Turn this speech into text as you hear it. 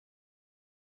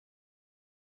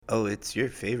Oh, it's your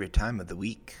favorite time of the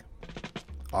week.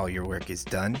 All your work is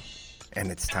done,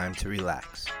 and it's time to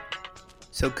relax.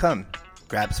 So come,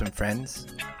 grab some friends,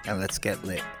 and let's get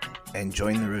lit, and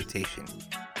join the rotation.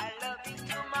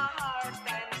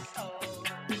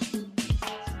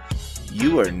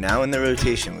 You are now in the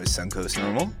rotation with Suncoast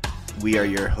Normal. We are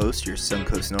your host, your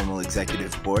Suncoast Normal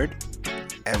Executive Board,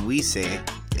 and we say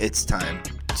it's time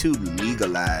to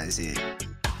legalize it.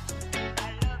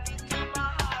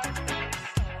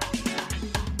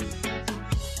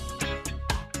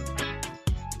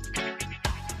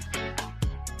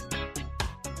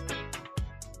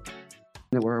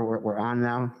 That we're on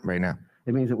now. Right now.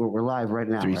 It means that we're live right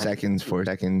now. 3 right? seconds, 4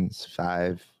 seconds,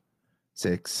 5,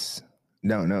 6.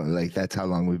 No, like that's how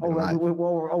long we've been live.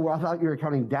 I thought you were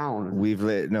counting down.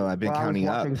 I've been counting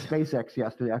up. I was watching SpaceX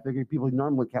yesterday. I figured people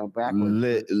normally count backwards.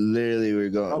 Literally,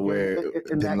 we're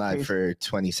in been live case, for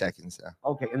 20 seconds now.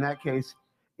 Okay, in that case,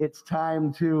 it's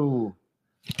time to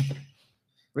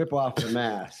rip off the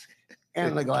mask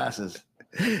and the glasses.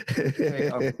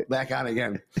 Back on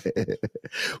again.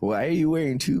 Why are you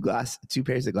wearing two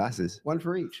pairs of glasses? One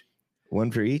for each. One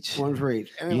for each? One for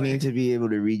each. Anyway, you need to be able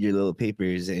to read your little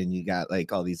papers, and you got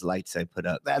like all these lights I put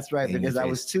up. That's right, because I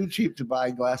was too cheap to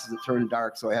buy glasses that turn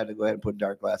dark, so I had to go ahead and put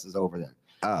dark glasses over them.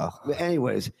 Oh. But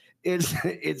anyways, I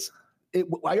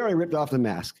already ripped off the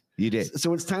mask. You did.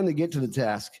 So it's time to get to the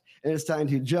task, and it's time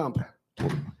to jump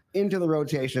into the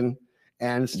rotation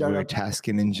and start. We're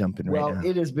tasking and jumping right now. Well,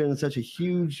 it has been such a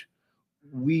huge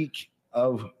week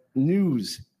of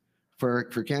news for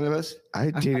cannabis. I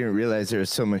didn't realize there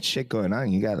was so much shit going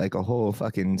on. You got like a whole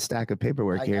fucking stack of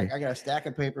paperwork here. I got a stack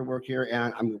of paperwork here,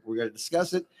 and we're going to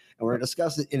discuss it, and we're going to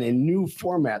discuss it in a new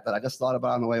format that I just thought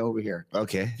about on the way over here.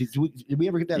 Okay. Did we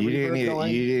ever get that reverb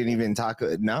going? You didn't even talk.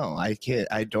 No, I can't.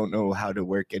 I don't know how to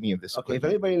work any of this. Okay, if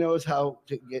anybody knows how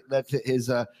to get that to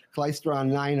his Klystron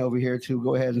 9 over here to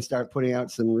go ahead and start putting out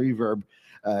some reverb,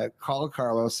 call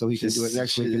Carlos so he can do it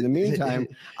next week. In the meantime,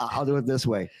 I'll do it this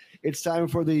way. It's time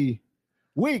for the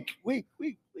week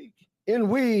in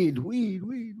weed.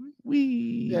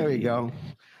 There we go.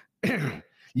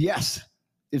 Yes,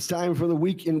 it's time for the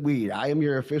week in weed. I am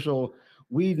your official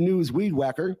weed news weed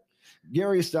whacker,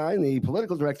 Gary Stein, the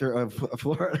political director of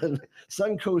Florida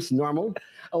Suncoast Normal,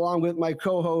 along with my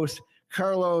co-host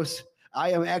Carlos.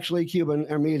 I am actually Cuban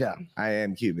Ermita. I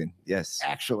am Cuban. Yes,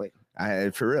 actually.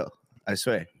 For real. I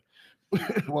swear.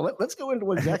 Well, let's go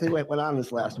into exactly what went on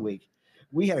this last week.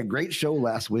 We had a great show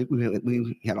last week.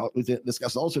 We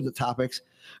discussed all sorts of topics,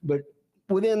 but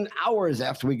within hours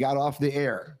after we got off the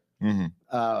air,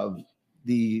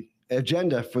 the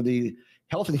agenda for the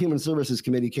Health and Human Services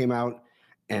Committee came out,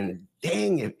 and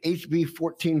dang it, HB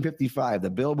 1455, the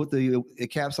bill with the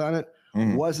caps on it,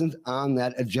 wasn't on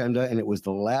that agenda, and it was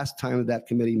the last time that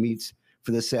committee meets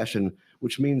for the session,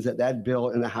 which means that bill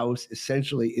in the House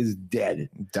essentially is dead.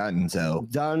 Denzel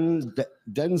done.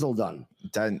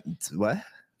 Done. What?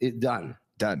 Done.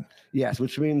 Done. Yes,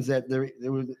 which means that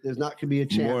there's not going to be a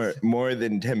chance. More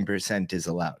than 10% is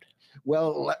allowed.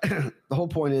 Well, the whole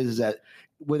point is that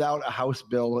without a House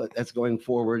bill that's going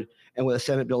forward and with a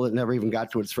Senate bill that never even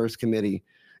got to its first committee,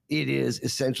 it is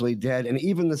essentially dead. And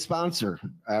even the sponsor,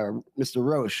 Mr.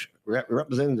 Roche,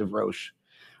 Representative Roche,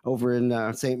 over in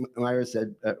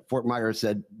Fort Myers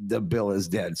said the bill is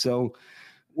dead. So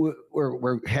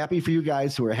we're happy for you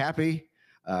guys who are happy.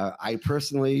 I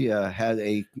personally had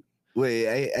a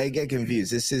wait. I get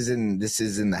confused. This is in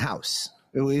the House.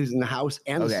 It was in the House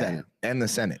and the Senate. And the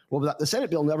Senate. Well, the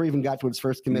Senate bill never even got to its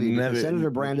first committee.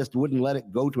 Senator Brandis wouldn't let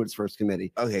it go to its first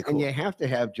committee. Okay, cool. And you have to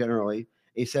have generally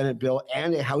a Senate bill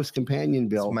and a House companion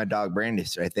bill. That's my dog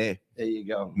Brandis right there. There you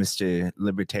go. Mr.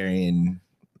 Libertarian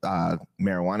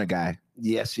marijuana guy.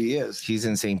 Yes, he is. He's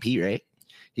in St. Pete, right?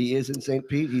 He is in St.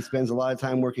 Pete. He spends a lot of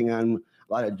time working on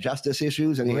a lot of justice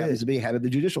issues, and he happens to be head of the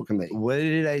Judicial Committee. What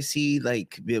did I see?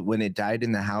 Like when it died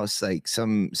in the House, like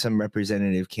some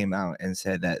representative came out and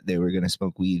said that they were going to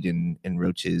smoke weed in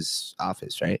Roach's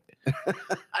office, right?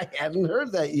 I hadn't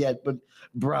heard that yet, but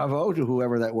bravo to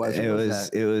whoever that was.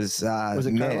 Was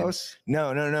it Carlos?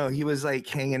 No. He was like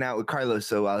hanging out with Carlos.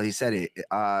 So while he said it,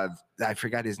 I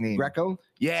forgot his name. Greco?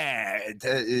 Yeah,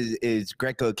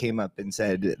 Greco came up and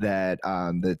said that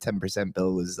the 10%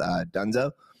 bill was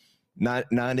dunzo. Not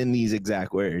in these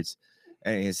exact words.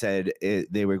 And he said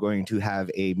they were going to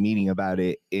have a meeting about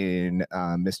it in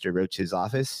Mr. Roach's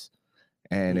office,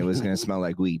 and it was going to smell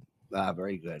like weed.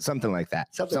 Very good. Something like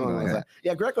that. Something like that.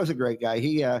 Yeah, Greco's a great guy.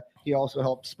 He also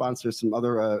helped sponsor some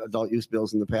other adult use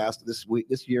bills in the past.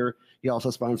 This year, he also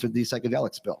sponsored the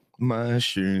psychedelics bill.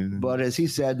 Mushroom. But as he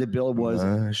said, the bill was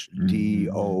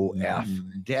DOF,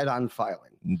 dead on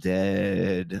filing.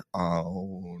 Dead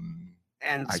on.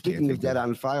 And speaking of dead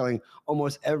on filing,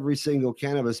 almost every single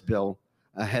cannabis bill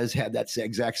has had that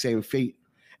exact same fate.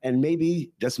 And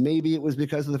maybe, just maybe, it was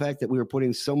because of the fact that we were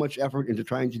putting so much effort into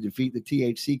trying to defeat the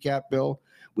THC cap bill,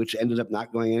 which ended up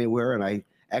not going anywhere. And I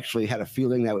actually had a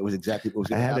feeling that it was exactly what was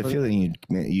going to happen. I had a feeling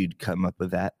you'd come up with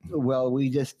that. Well, we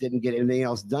just didn't get anything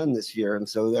else done this year. And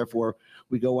so therefore,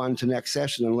 we go on to next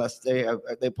session unless they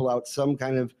pull out some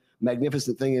kind of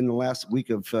magnificent thing in the last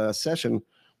week of session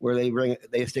where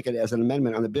they stick it as an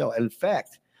amendment on the bill. And in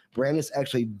fact, Brandis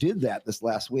actually did that this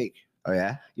last week. Oh,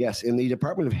 yeah? Yes, in the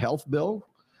Department of Health bill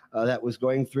that was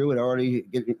going through.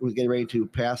 It was getting ready to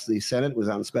pass the Senate. It was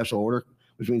on special order,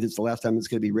 which means it's the last time it's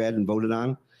going to be read and voted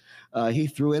on. He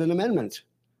threw in an amendment,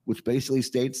 which basically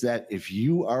states that if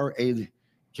you are a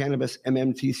cannabis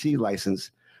MMTC license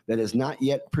that has not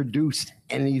yet produced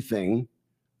anything,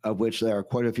 of which there are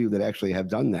quite a few that actually have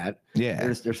done that. Yeah.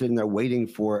 They're sitting there waiting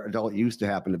for adult use to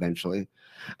happen eventually.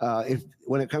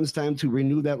 When it comes time to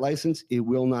renew that license, it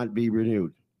will not be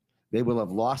renewed. They will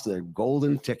have lost their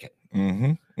golden ticket. Mm-hmm,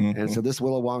 mm-hmm. And so this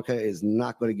Willy Wonka is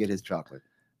not going to get his chocolate.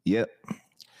 Yep.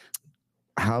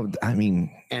 And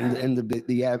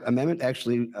the amendment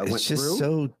actually went through. It's just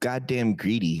so goddamn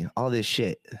greedy. All this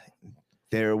shit.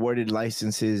 They're awarded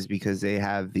licenses because they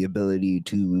have the ability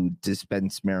to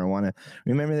dispense marijuana.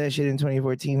 Remember that shit in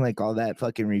 2014? Like all that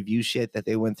fucking review shit that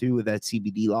they went through with that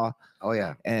CBD law? Oh,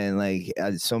 yeah. And like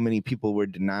so many people were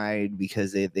denied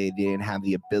because they didn't have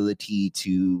the ability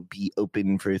to be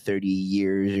open for 30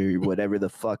 years or whatever the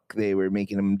fuck they were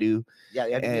making them do. Yeah,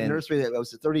 you had to be a nursery that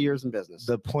was 30 years in business.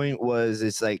 The point was,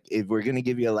 it's like, if we're going to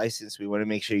give you a license, we want to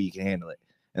make sure you can handle it.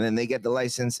 And then they get the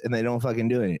license and they don't fucking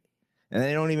do it. And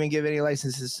they don't even give any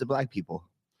licenses to black people.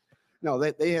 No,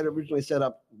 they had originally set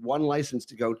up one license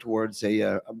to go towards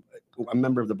a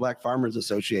member of the Black Farmers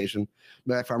Association,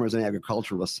 Black Farmers and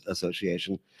Agricultural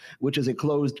Association, which is a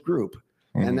closed group.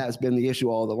 Mm-hmm. And that's been the issue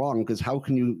all along, because how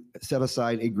can you set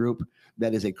aside a group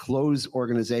that is a closed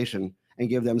organization and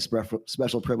give them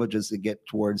special privileges to get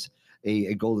towards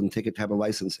a golden ticket type of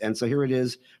license? And so here it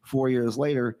is 4 years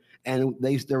later, and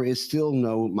there is still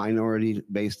no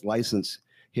minority-based license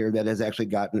here that has actually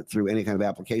gotten it through any kind of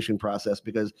application process,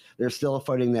 because they're still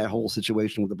fighting that whole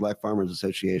situation with the Black Farmers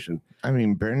Association. I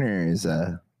mean, Berner is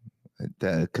the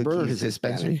cookies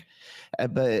dispensary,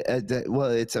 but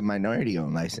it's a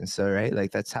minority-owned license, so right,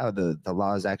 like that's how the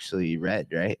law is actually read,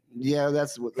 right? Yeah,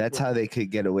 that's how they could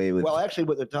get away with. Well, actually,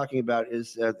 what they're talking about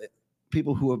is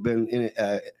people who have been in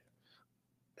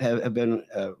have been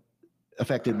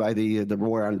affected by the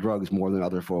war on drugs more than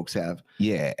other folks have.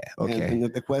 Yeah. Okay. And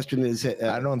the question is,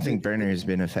 I don't think Berner has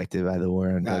been affected by the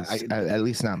war on drugs. At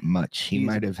least not much. He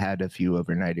might have had a few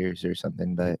overnighters or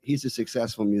something, but he's a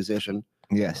successful musician.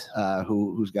 Yes.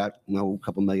 Who's got a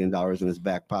couple $1 million in his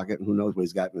back pocket, and who knows what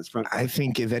he's got in his front pocket. I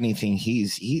think if anything,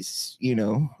 he's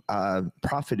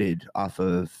profited off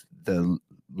of the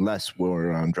less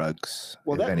war on drugs.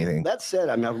 Well, anything. That said,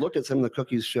 I mean, I've looked at some of the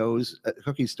cookie stores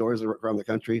around the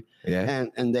country. Yeah.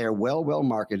 And they are well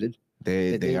marketed.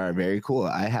 They are very cool.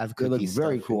 I have cookies. They look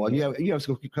very cool. And you have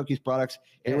cookies products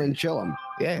in Chillum.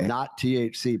 Yeah. Not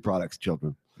THC products,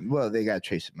 children. Well, they got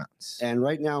trace amounts. And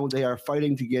right now they are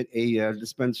fighting to get a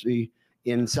dispensary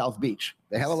in South Beach.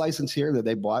 They have a license here that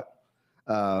they bought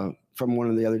from one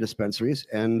of the other dispensaries,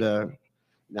 and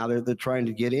now they're trying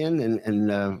to get in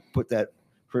and put that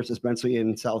first dispensary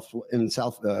in South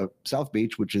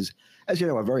Beach, which is, as you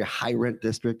know, a very high rent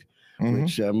district, mm-hmm.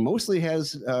 which mostly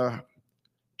has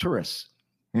tourists.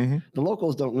 Mm-hmm. The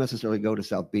locals don't necessarily go to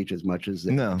South Beach as much as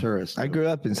the tourists. I grew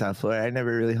up in South Florida. I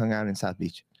never really hung out in South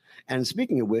Beach. And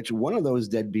speaking of which, one of those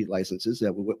deadbeat licenses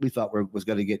that we thought was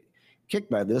going to get kicked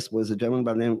by this was a gentleman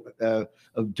by the name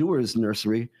of Dewar's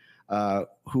Nursery,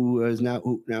 who is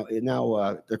now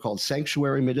they're called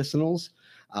Sanctuary Medicinals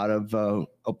out of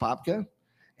Opopka.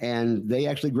 And they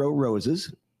actually grow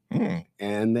roses. Mm.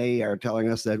 And they are telling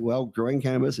us that, well, growing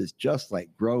cannabis is just like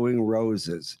growing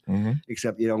roses, mm-hmm.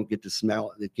 except you don't get to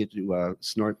smell it, get to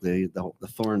snort the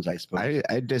thorns, I suppose.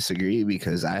 I disagree,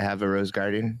 because I have a rose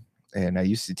garden, and I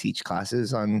used to teach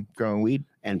classes on growing weed.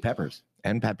 And peppers.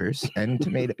 And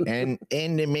tomato and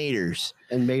tomatoes.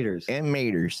 And maters. And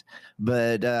maters.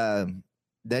 But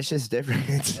that's just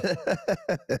different.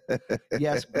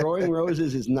 Yes, growing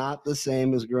roses is not the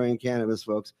same as growing cannabis,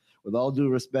 folks. With all due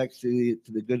respect to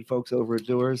the good folks over at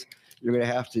Dewar's, you're going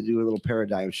to have to do a little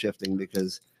paradigm shifting,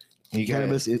 because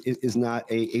Cannabis is not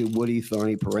a woody,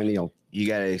 thorny perennial. You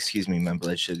gotta excuse me, my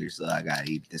blood sugar's low. I gotta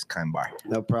eat this kind bar.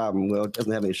 No problem. Well, it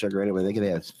doesn't have any sugar anyway. They can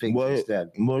have figs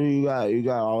instead. What do you got? You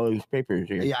got all these papers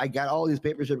here. Yeah, I got all these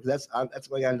papers here because that's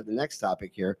going on to the next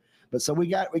topic here. But so we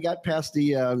got past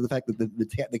the fact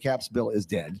that the caps bill is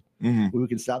dead. Mm-hmm. We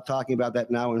can stop talking about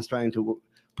that now and is trying to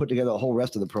put together a whole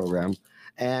rest of the program.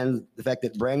 And the fact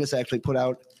that Brandis actually put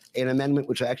out an amendment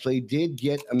which actually did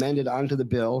get amended onto the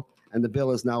bill, and the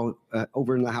bill is now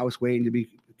over in the House waiting to be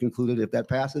concluded. If that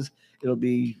passes, it'll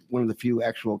be one of the few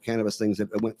actual cannabis things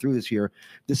that went through this year,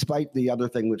 despite the other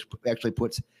thing which actually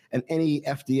puts any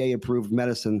FDA-approved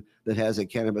medicine that has a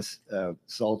cannabis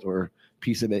salt or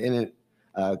piece of it in it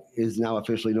is now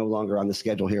officially no longer on the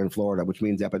schedule here in Florida, which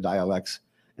means Epidiolex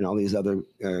and all these other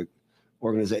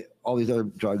all these other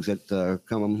drugs that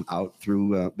come out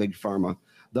through big pharma.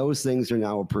 Those things are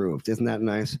now approved. Isn't that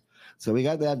nice? So we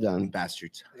got that done.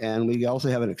 Bastards. And we also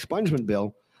have an expungement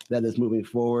bill that is moving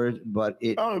forward, but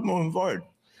it's moving forward.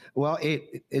 Well,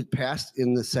 it passed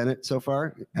in the Senate so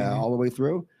far, all the way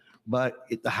through, but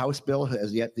the House bill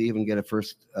has yet to even get a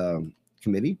first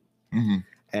committee. Mm-hmm.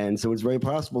 And so it's very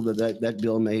possible that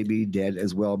bill may be dead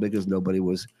as well because nobody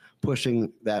was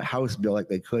pushing that House bill like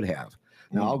they could have.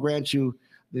 Now, I'll grant you,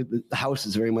 the House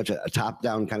is very much a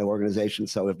top-down kind of organization.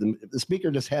 So if the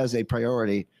Speaker just has a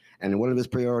priority, and one of his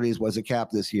priorities was a cap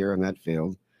this year, and that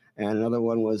failed, and another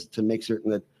one was to make certain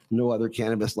that no other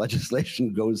cannabis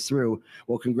legislation goes through.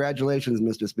 Well, congratulations,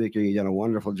 Mr. Speaker. You've done a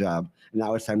wonderful job. And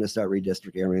now it's time to start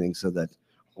redistricting everything so that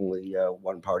only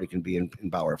one party can be in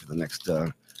power for the next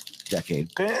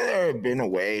decade. Couldn't there have been a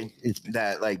way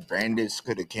that like Brandis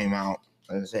could have came out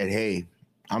and said, hey,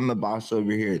 I'm the boss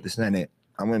over here at the Senate.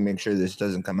 I'm going to make sure this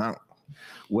doesn't come out.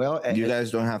 Well, you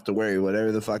guys don't have to worry.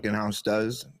 Whatever the fucking House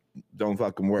does, don't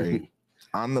fucking worry.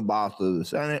 I'm the boss of the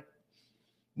Senate.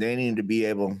 They need to be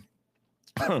able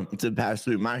to pass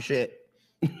through my shit.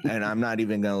 And I'm not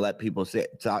even going to let people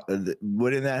talk.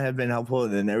 Wouldn't that have been helpful?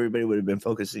 And then everybody would have been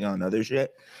focusing on other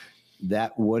shit.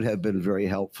 That would have been very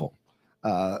helpful.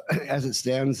 As it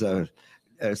stands,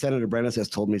 Senator Brandis has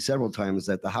told me several times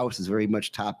that the House is very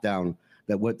much top down,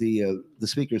 that what the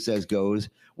Speaker says goes,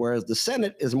 whereas the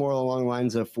Senate is more along the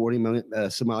lines of 40 million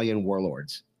Somalian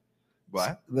warlords.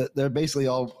 What? They're basically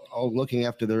all looking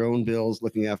after their own bills,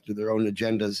 looking after their own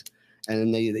agendas,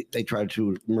 and they try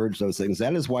to merge those things.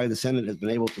 That is why the Senate has been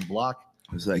able to block.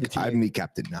 It's like, I'm the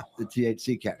captain now. The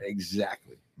THC cap.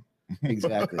 Exactly.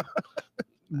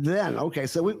 Then, okay,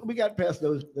 so we got past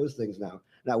those things now.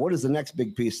 Now, what is the next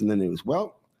big piece in the news?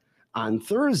 Well, on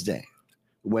Thursday,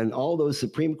 when all those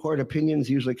Supreme Court opinions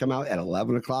usually come out at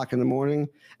 11 o'clock in the morning,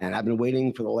 and I've been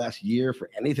waiting for the last year for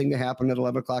anything to happen at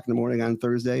 11 o'clock in the morning on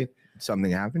Thursday.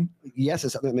 Something happened? Yes,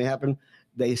 it's something that may happen.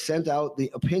 They sent out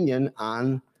the opinion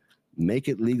on Make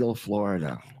It Legal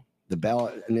Florida. The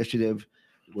ballot initiative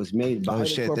was made by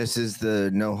this is the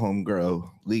no home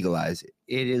grow, legalize it.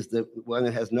 It is the one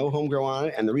that has no home grow on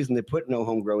it, and the reason they put no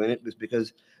home grow in it is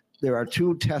because there are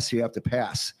two tests you have to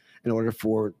pass in order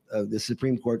for the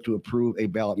Supreme Court to approve a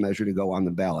ballot measure to go on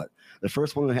the ballot. The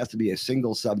first one has to be a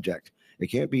single subject. It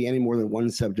can't be any more than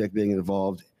one subject being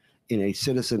involved in a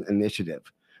citizen initiative.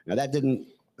 Now, that didn't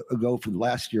go for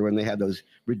last year when they had those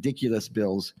ridiculous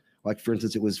bills. Like, for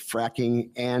instance, it was fracking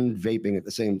and vaping at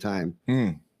the same time.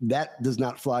 That does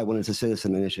not fly when it's a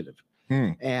citizen initiative.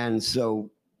 And so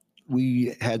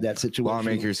we had that situation.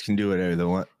 Lawmakers can do whatever they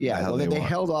want. Yeah, well, they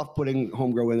held off putting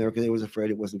home grow in there because they was afraid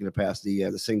it wasn't going to pass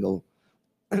the single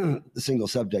the single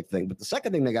subject thing. But the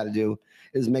second thing they got to do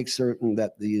is make certain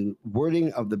that the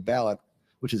wording of the ballot,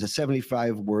 which is a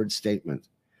 75-word statement,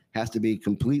 has to be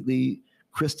completely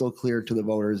crystal clear to the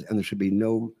voters, and there should be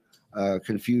no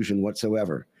confusion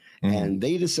whatsoever. And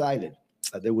they decided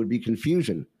that there would be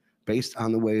confusion based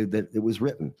on the way that it was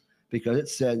written, because it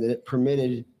said that it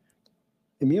permitted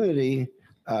immunity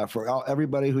for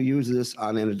everybody who uses this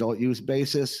on an adult use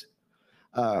basis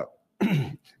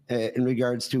in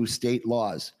regards to state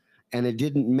laws. And it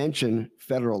didn't mention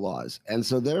federal laws. And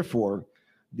so therefore,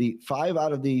 the 5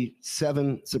 out of the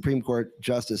 7 Supreme Court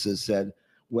justices said,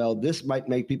 well, this might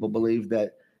make people believe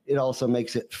that it also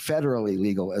makes it federally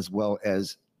legal as well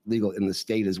as legal in the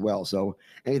state as well. So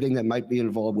anything that might be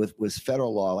involved with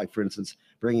federal law, like, for instance,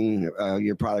 bringing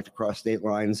your product across state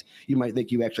lines, you might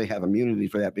think you actually have immunity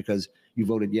for that because you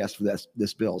voted yes for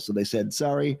this bill. So they said,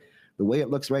 sorry, the way it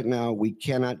looks right now, we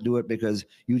cannot do it because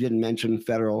you didn't mention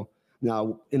federal.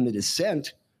 Now, in the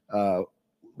dissent,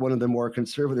 one of the more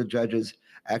conservative judges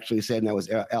actually said, and that was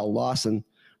Al Lawson,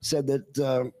 said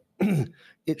that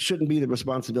it shouldn't be the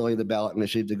responsibility of the ballot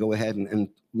initiative to go ahead and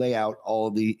lay out all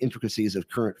of the intricacies of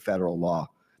current federal law,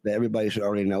 that everybody should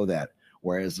already know that.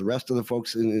 Whereas the rest of the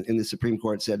folks in the Supreme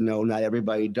Court said, no, not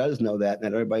everybody does know that.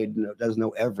 Not everybody does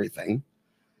know everything.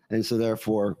 And so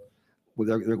therefore,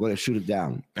 they're going to shoot it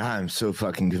down. I'm so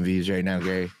fucking confused right now,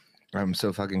 Gary. I'm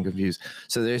so fucking confused.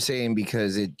 So they're saying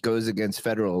because it goes against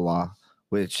federal law,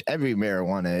 which every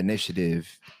marijuana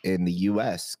initiative in the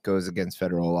U.S. goes against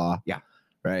federal law. Yeah.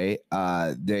 Right?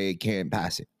 They can't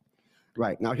pass it.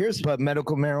 Right. Now but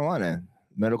medical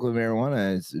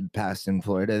marijuana is passed in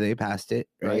Florida. They passed it,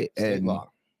 right? State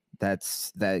law.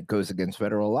 That goes against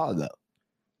federal law, though.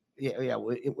 Yeah.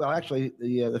 Well, actually,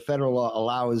 the federal law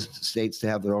allows states to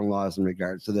have their own laws in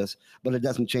regards to this, but it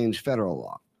doesn't change federal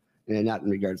law, and not in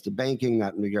regards to banking,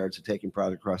 not in regards to taking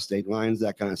product across state lines,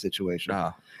 that kind of situation.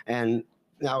 And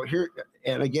now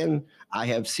and again, I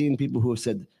have seen people who have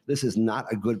said this is not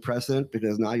a good precedent,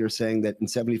 because now you're saying that in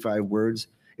 75 words,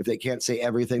 if they can't say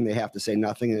everything, they have to say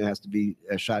nothing, and it has to be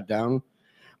shot down.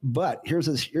 But here's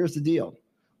the deal.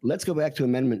 Let's go back to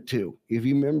Amendment 2. If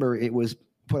you remember, it was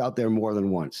put out there more than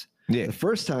once. Yeah. The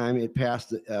first time it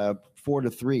passed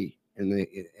 4-3 in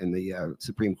the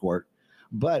Supreme Court,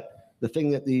 but the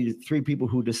thing that the three people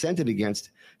who dissented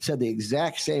against said the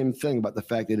exact same thing about the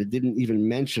fact that it didn't even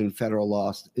mention federal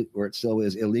laws, where it still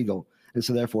is illegal, and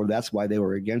so therefore that's why they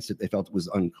were against it. They felt it was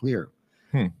unclear.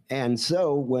 And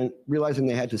so when realizing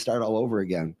they had to start all over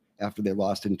again after they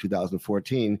lost in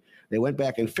 2014, they went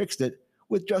back and fixed it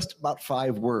with just about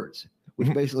 5 words,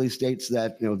 which basically states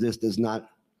that this does not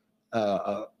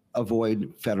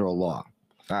avoid federal law.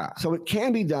 So it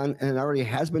can be done, and it already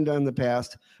has been done in the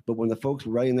past. But when the folks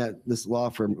were writing this law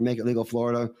for Make It Legal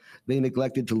Florida, they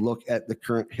neglected to look at the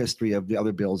current history of the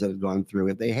other bills that had gone through.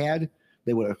 If they had,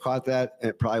 they would have caught that, and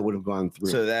it probably would have gone through.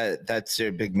 So that's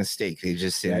their big mistake. They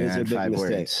just didn't add 5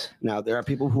 words. Now, there are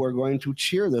people who are going to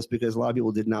cheer this because a lot of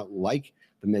people did not like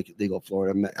the Make It Legal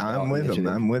Florida. I'm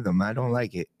with them. I don't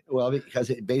like it. Well,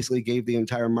 because it basically gave the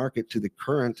entire market to the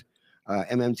current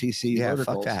MMTC verticals.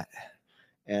 Fuck that.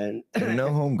 And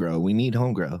no home grow. We need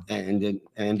home grow. And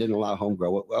didn't allow home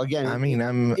grow. Well, again, I mean,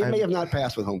 it may have not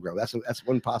passed with home grow. That's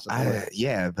one possibility.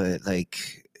 Yeah, but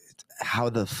like, how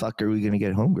the fuck are we going to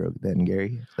get home grow then,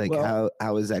 Gary? Like,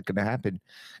 how is that going to happen?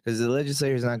 Because the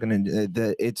legislature is not going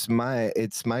to. It's my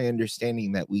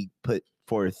understanding that we put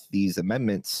forth these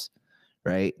amendments,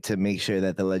 right, to make sure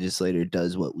that the legislator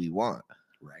does what we want.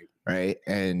 Right.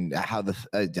 And how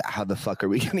the fuck are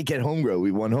we going to get home grow?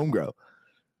 We want home grow.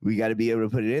 We got to be able to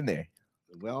put it in there.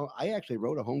 Well, I actually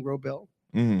wrote a home grow bill.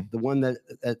 Mm-hmm. The one that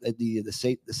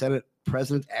the Senate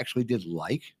president actually did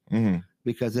like,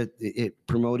 because it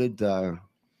promoted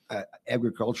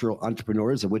agricultural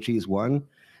entrepreneurs, of which he's one.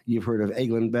 You've heard of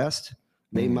Eglin Best.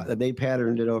 They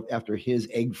patterned it after his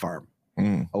egg farm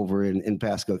over in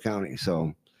Pasco County.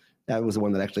 So that was the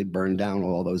one that actually burned down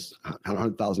all those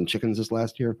 100,000 chickens this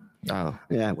last year. Oh,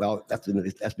 yeah. Well, that's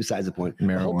besides the point.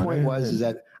 Marijuana. The whole point is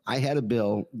that I had a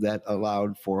bill that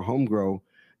allowed for home grow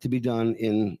to be done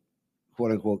in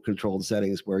quote unquote controlled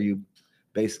settings, where you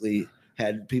basically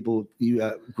had people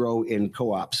grow in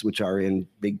co-ops, which are in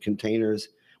big containers,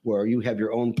 where you have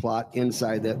your own plot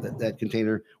inside that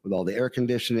container with all the air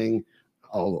conditioning,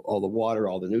 all the water,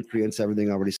 all the nutrients,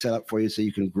 everything already set up for you, so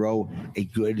you can grow a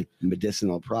good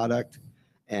medicinal product.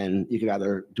 And you can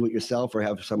either do it yourself or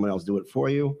have someone else do it for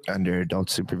you under adult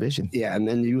supervision. Yeah, and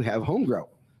then you have home grow.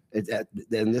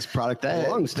 Then this product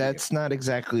belongs to that's not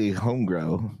exactly home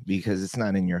grow, because it's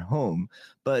not in your home,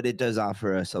 but it does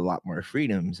offer us a lot more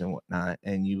freedoms and whatnot.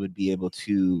 And you would be able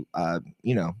to, I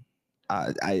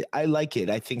like it.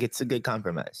 I think it's a good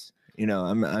compromise.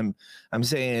 I'm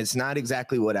saying it's not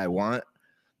exactly what I want,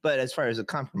 but as far as a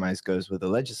compromise goes with a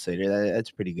legislator,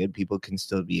 that's pretty good. People can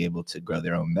still be able to grow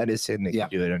their own medicine. They can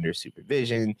do it under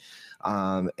supervision,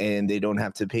 and they don't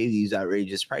have to pay these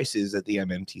outrageous prices at the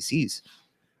MMTCs.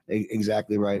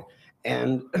 Exactly right.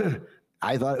 And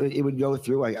I thought it would go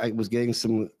through. I was getting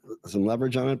some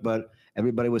leverage on it, but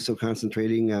everybody was so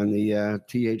concentrating on the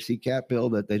THC cap bill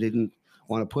that they didn't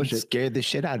want to push it. Scared the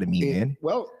shit out of me, man.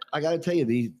 Well, I got to tell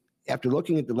you, after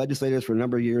looking at the legislators for a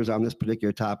number of years on this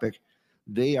particular topic,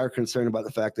 they are concerned about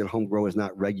the fact that home grow is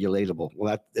not regulatable.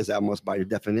 Well, that is almost by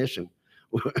definition.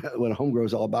 What home grow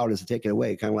is all about is to take it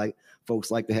away. Kind of like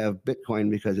folks like to have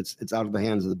Bitcoin because it's out of the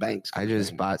hands of the banks. I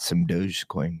just bought some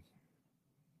Dogecoin.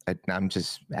 I'm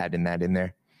just adding that in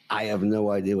there. I have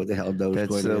no idea what the hell Dogecoin is.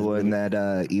 That's the one that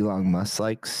Elon Musk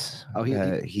likes. Oh,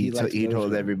 he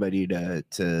told everybody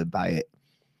to buy it.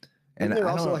 And there's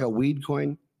also like a weed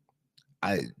coin.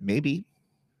 Maybe.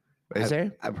 Is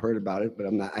there? I've heard about it, but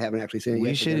I haven't actually seen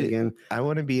it yet. Again, I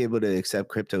want to be able to accept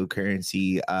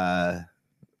cryptocurrency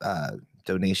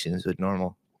donations with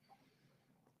normal.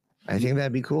 I think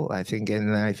that'd be cool. I think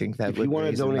that If would you want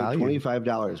to raise in donate value.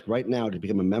 $25 right now to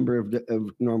become a member of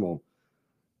Normal,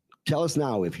 tell us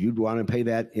now if you'd want to pay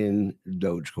that in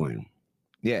Dogecoin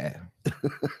Yeah.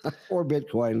 or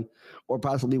Bitcoin or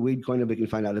possibly Weedcoin if we can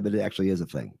find out if it actually is a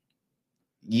thing.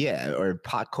 Yeah, or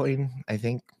Potcoin, I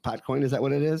think. Potcoin, is that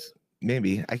what it is?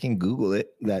 Maybe. I can Google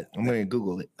it. I'm going to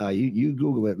Google it. You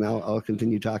Google it, and I'll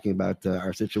continue talking about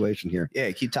our situation here.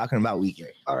 Yeah, keep talking about Weeker.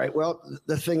 All right. Well,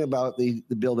 the thing about the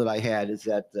bill that I had is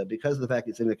that because of the fact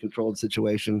it's in a controlled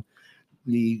situation,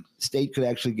 the state could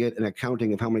actually get an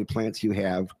accounting of how many plants you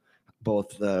have,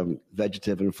 both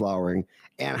vegetative and flowering,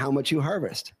 and how much you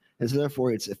harvest. And so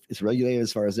therefore, it's regulated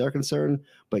as far as they're concerned,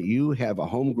 but you have a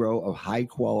home grow of high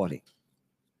quality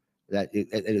that it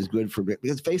is good for,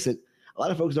 because face it, a lot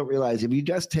of folks don't realize if you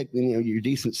just take your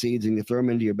decent seeds and you throw them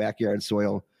into your backyard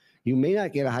soil, you may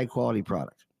not get a high quality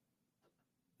product.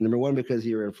 Number one, because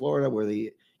you're in Florida where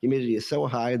the humidity is so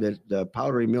high that the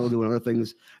powdery mildew and other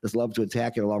things just love to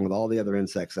attack it along with all the other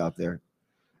insects out there.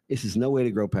 This is no way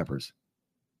to grow peppers.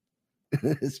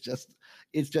 It's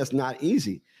just not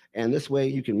easy. And this way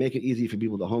you can make it easy for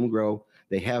people to home grow.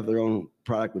 They have their own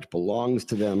product which belongs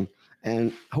to them.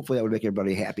 And hopefully that would make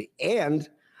everybody happy. And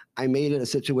I made it a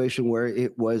situation where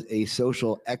it was a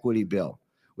social equity bill,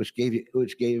 which gave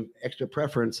extra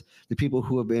preference to people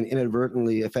who have been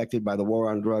inadvertently affected by the war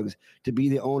on drugs to be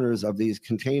the owners of these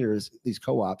containers, these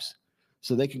co-ops,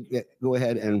 so they can go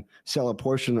ahead and sell a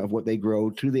portion of what they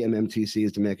grow to the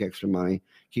MMTCs to make extra money,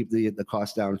 keep the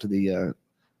cost down to the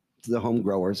home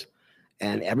growers,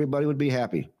 and everybody would be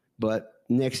happy. But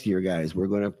next year, guys,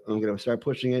 I'm gonna start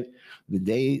pushing it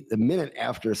the minute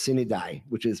after Sine Die,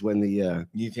 which is when the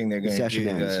you think they're going to do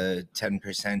the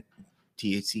 10%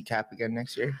 THC cap again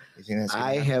next year? You think that's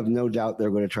I have no doubt they're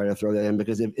going to try to throw that in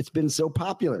because it's been so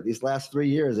popular these last 3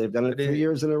 years. They've done it 3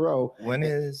 years in a row. When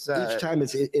is each time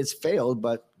it's failed,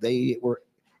 but they were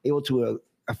able to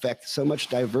affect so much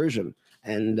diversion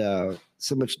and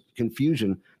so much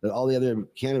confusion that all the other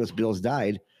cannabis bills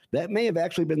died. That may have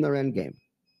actually been their end game.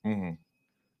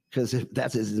 Because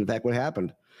that is in fact what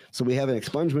happened. So we have an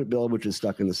expungement bill which is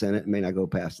stuck in the Senate and may not go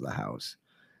past the House,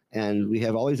 and we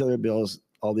have all these other bills,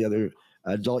 all the other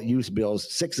adult use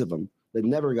bills, 6 of them that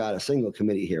never got a single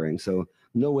committee hearing. So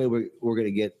no way we're going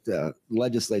to get the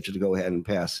legislature to go ahead and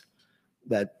pass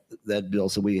that bill.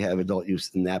 So we have adult use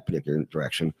in that particular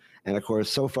direction. And of course,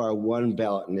 so far one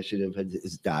ballot initiative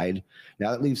has died.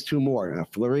 Now it leaves 2 more. Now,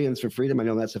 Floridians for Freedom. I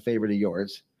know that's a favorite of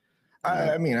yours.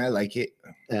 I mean, I like it.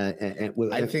 I at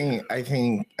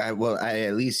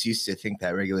least used to think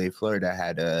that regulated Florida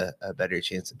had a better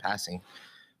chance of passing,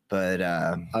 but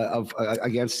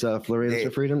against Floridians for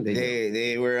Freedom,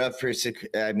 they were up for.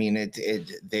 I mean,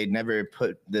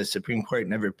 the Supreme Court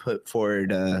never put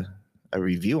forward a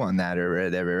review on that or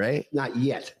whatever, right? Not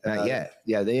yet. Not yet.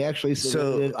 Yeah, they actually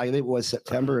submitted, I think it was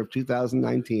September of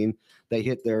 2019. They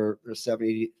hit their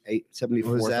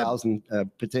 74,000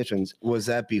 petitions. Was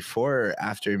that before or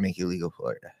after Make It Legal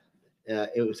Florida?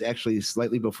 It was actually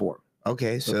slightly before.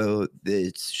 Okay, so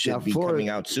it should be coming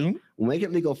out soon. Make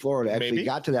It Legal Florida actually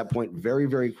got to that point very,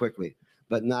 very quickly,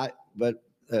 but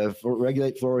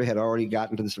Regulate Florida had already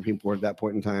gotten to the Supreme Court at that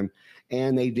point in time,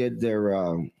 and they did their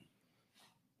oral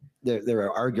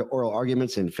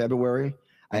arguments in February.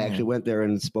 I actually went there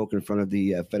and spoke in front of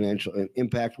the Financial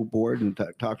Impact Board and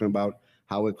talking about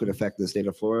how it could affect the state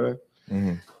of Florida.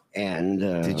 And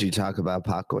did you talk about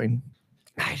Potcoin?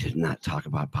 I did not talk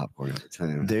about popcorn at the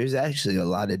time. There's actually a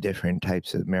lot of different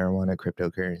types of marijuana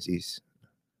cryptocurrencies,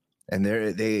 and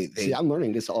they see. I'm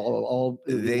learning this all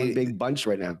one big bunch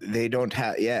right now. They don't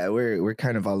have. Yeah, we're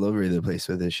kind of all over the place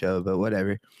with this show, but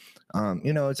whatever.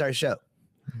 It's our show.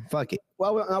 Fuck it.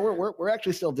 Well, we're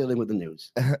actually still dealing with the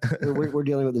news. we're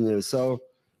dealing with the news. So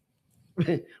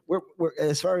we're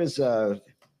as far as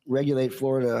Regulate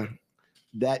Florida,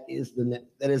 that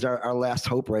is our last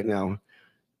hope right now.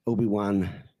 Obi-Wan,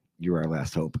 you're our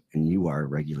last hope, and you are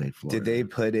Regulate Florida. Did they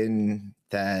put in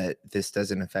that this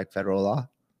doesn't affect federal law?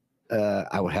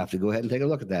 I would have to go ahead and take a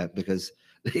look at that because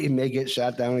they may get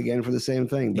shot down again for the same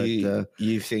thing. But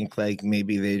you think like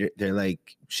maybe they're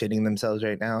like shitting themselves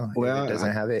right now? Well, it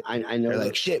doesn't have it. I know. They're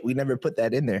like, shit, we never put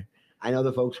that in there. I know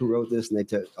the folks who wrote this, and they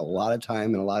took a lot of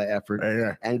time and a lot of effort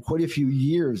and quite a few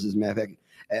years, as a matter of fact.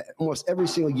 Almost every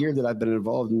single year that I've been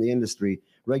involved in the industry,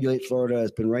 Regulate Florida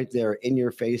has been right there in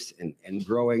your face and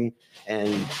growing.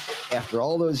 And after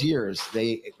all those years,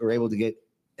 they were able to get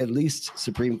at least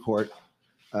Supreme Court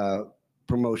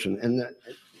promotion. And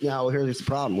now here's the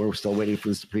problem. We're still waiting for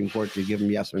the Supreme Court to give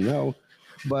them yes or no.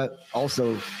 but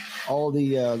also all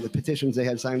the petitions they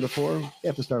had signed before, they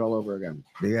have to start all over again.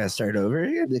 They gotta start over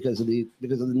again because of the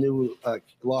new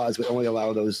laws that only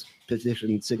allow those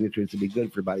petition signatures to be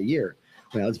good for about a year.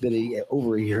 Well, it's been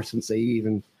over a year since they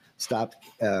even stopped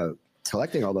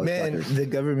collecting all those. Man, fuckers. The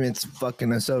government's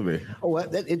fucking us over. Oh,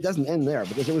 well, it doesn't end there,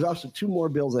 because there was also 2 more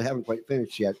bills that haven't quite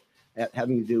finished yet,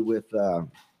 having to do with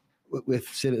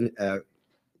citizen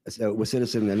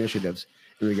initiatives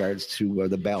in regards to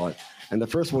the ballot. And the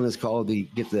first one is called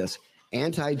get this,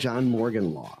 anti-John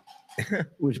Morgan law,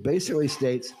 which basically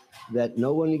states that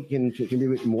no one can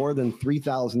contribute more than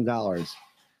 $3,000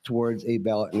 towards a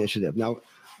ballot initiative. Now,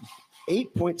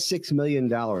 $8.6 million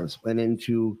went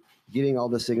into getting all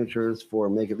the signatures for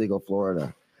Make It Legal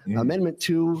Florida. Amendment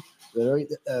 2,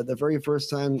 the very first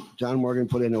time John Morgan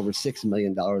put in over $6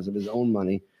 million of his own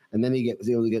money, and then he was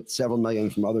able to get several million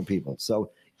from other people.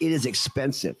 So it is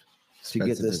expensive to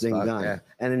get this thing done. Yeah.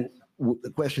 And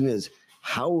the question is,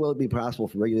 how will it be possible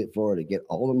for Regulate Florida to get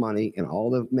all the money and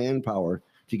all the manpower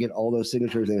to get all those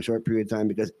signatures in a short period of time?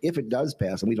 Because if it does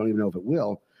pass, and we don't even know if it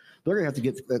will, they're going to have to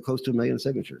get close to 1 million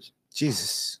signatures.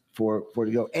 Jesus. For it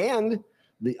to go. And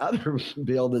the other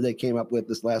bill that they came up with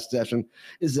this last session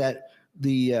is that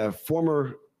the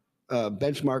former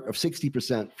benchmark of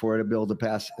 60% for a bill to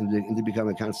pass and to become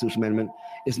a constitutional amendment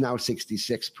is now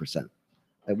 66%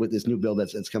 with this new bill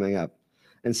that's coming up.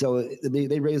 And so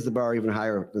they raised the bar even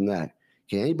higher than that.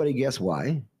 Can anybody guess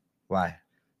why? Why?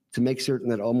 To make certain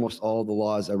that almost all the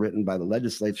laws are written by the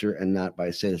legislature and not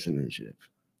by citizen initiative.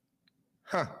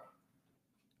 Huh.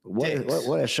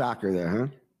 What a shocker there, huh?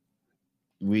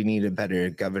 We need a better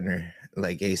governor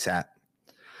like ASAP.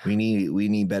 We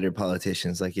need better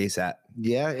politicians like ASAP.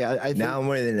 Yeah. I think now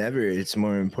more than ever, it's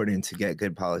more important to get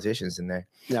good politicians in there.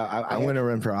 Now, I'm going to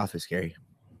run for office, Gary.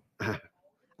 I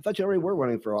thought you already were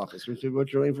running for office. Weren't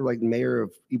you running for like mayor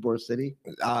of Ybor City?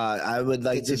 I would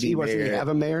like to be Ybor mayor. City have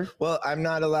a mayor? Well, I'm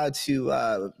not allowed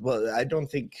to. Well, I don't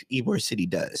think Ybor City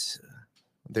does.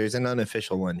 There's an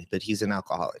unofficial one, but he's an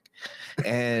alcoholic,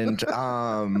 and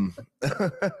I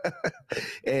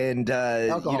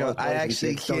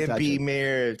actually can't be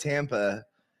mayor of Tampa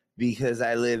because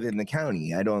I live in the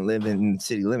county. I don't live in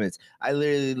city limits. I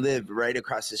literally live right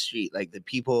across the street. Like the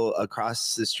people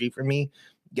across the street from me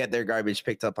get their garbage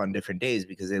picked up on different days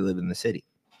because they live in the city.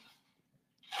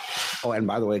 Oh, and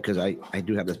by the way, because I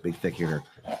do have this big thick here.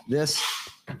 This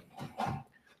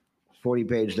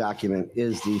 40-page document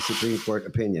is the Supreme Court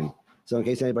opinion. So in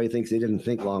case anybody thinks they didn't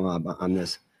think long on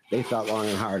this, they thought long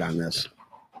and hard on this.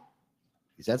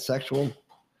 Is that sexual?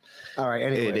 All right,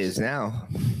 anyways. It is now.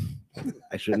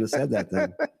 I shouldn't have said that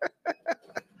then.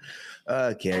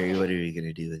 Gary, what are we going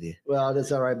to do with you? Well,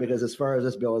 that's all right, because as far as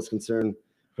this bill is concerned,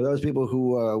 for those people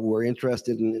who were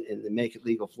interested in the Make It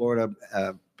Legal Florida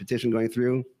petition going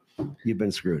through, you've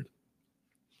been screwed.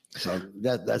 So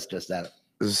that's just that.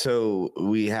 So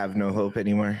we have no hope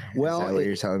anymore? Well, is that what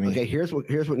you're telling me? Okay, here's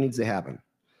what needs to happen.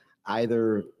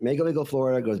 Either Make It Legal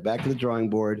Florida goes back to the drawing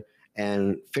board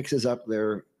and fixes up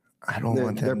their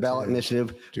ballot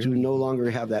initiative to no longer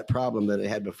have that problem that it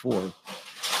had before,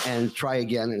 and try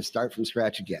again and start from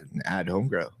scratch again. Add home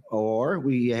grow. Or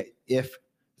if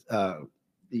the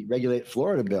Regulate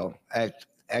Florida bill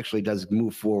actually does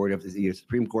move forward, if the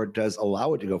Supreme Court does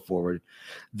allow it to go forward,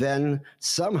 then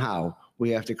somehow we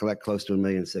have to collect close to 1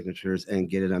 million signatures and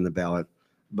get it on the ballot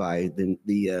by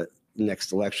the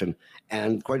next election.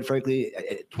 And quite frankly,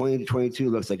 2022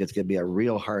 looks like it's going to be a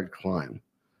real hard climb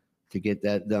to get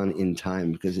that done in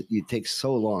time, because it takes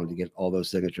so long to get all those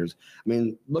signatures. I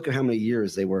mean, look at how many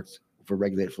years they worked for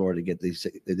Regulate Florida to get the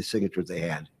signatures they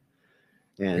had.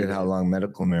 And look at how long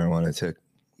medical marijuana took.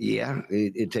 Yeah,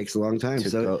 it takes a long time.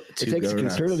 So it takes a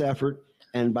concerted effort.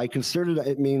 And by concerted,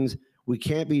 it means we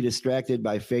can't be distracted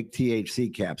by fake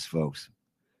THC caps, folks.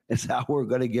 That's how we're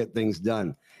going to get things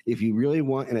done. If you really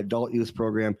want an adult use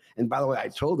program, and by the way, I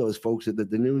told those folks that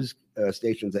the news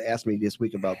stations that asked me this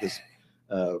week about this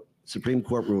Supreme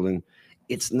Court ruling,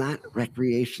 it's not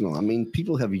recreational. I mean,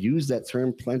 people have used that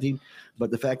term plenty, but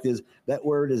the fact is that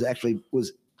word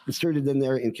was inserted in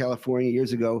there in California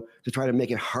years ago to try to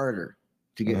make it harder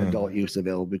to get adult use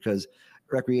available, because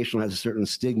recreational has a certain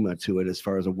stigma to it as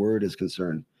far as a word is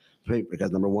concerned.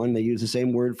 Because number one, they use the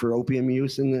same word for opium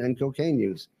use and cocaine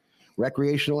use,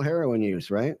 recreational heroin use,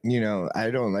 right? You know,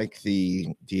 I don't like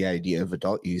the idea of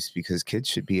adult use, because kids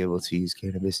should be able to use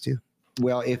cannabis too.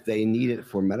 Well, if they need it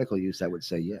for medical use, I would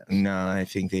say yes. No, I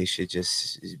think they should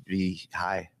just be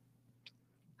high.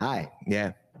 High?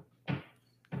 Yeah.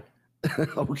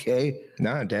 Okay.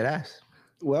 No, dead ass.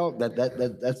 Well,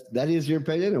 that is your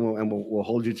opinion, and we'll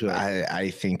hold you to it.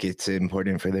 I think it's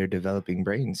important for their developing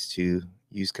brains to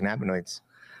use cannabinoids.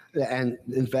 And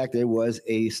in fact, there was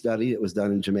a study that was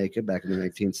done in Jamaica back in the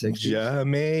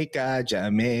 1960s.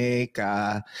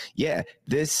 Jamaica. Yeah,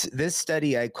 this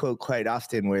study I quote quite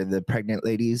often, where the pregnant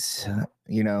ladies,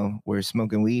 were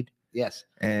smoking weed. Yes,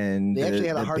 and they actually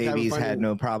had a hard time babies finding, had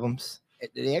no problems.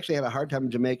 They actually had a hard time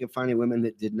in Jamaica finding women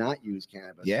that did not use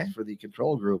cannabis for the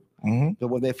control group. Mm-hmm. But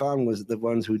what they found was the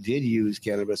ones who did use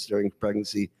cannabis during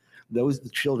pregnancy, those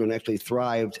children actually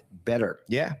thrived better.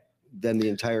 Yeah. Than the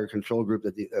entire control group.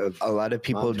 A lot of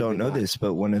people don't know this,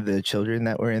 but one of the children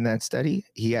that were in that study,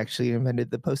 he actually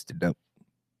invented the Post-it note.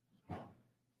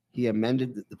 He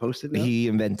invented the Post-it note? He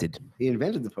invented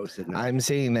the Post-it note. I'm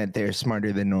saying that they're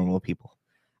smarter than normal people.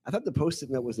 I thought the Post-it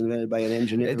note was invented by an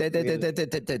engineer. It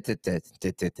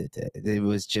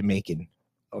was Jamaican.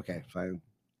 Okay, fine.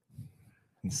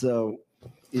 So...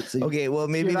 okay, well,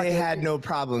 maybe they had no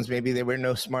problems. Maybe they were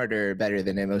no smarter or better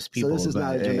than most people. So this is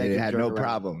not a Jamaican. They had no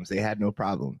problems. They had no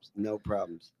problems. No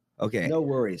problems. Okay. No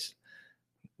worries.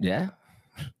 Yeah.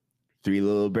 3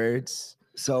 little birds.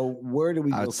 So where do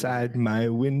we outside my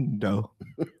window?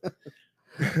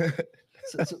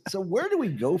 so where do we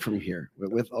go from here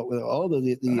with all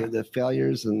the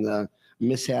failures and the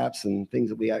mishaps and things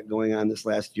that we got going on this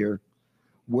last year?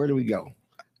 Where do we go?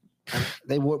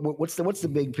 What's the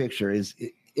big picture?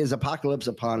 Is apocalypse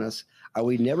upon us? Are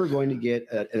we never going to get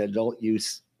an adult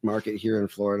use market here in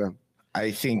Florida?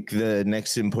 I think the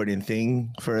next important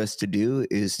thing for us to do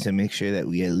is to make sure that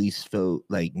we at least vote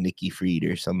like Nikki Fried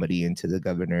or somebody into the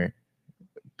governor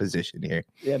position here.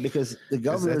 Yeah, because the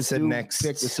governors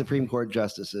pick the Supreme Court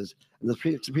justices. And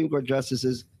the Supreme Court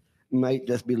justices might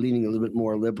just be leaning a little bit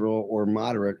more liberal or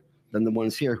moderate than the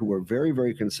ones here who were very,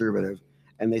 very conservative,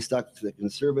 and they stuck to the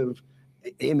conservative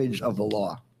image of the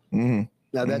law. Mm-hmm.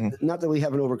 Now, not that we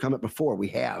haven't overcome it before. We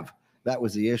have. That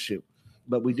was the issue.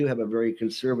 But we do have a very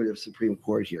conservative Supreme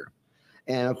Court here.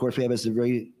 And, of course, we have a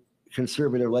very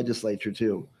conservative legislature,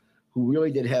 too, who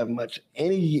really did have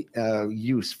any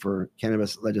use for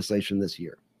cannabis legislation this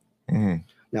year. Mm-hmm.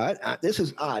 Now, this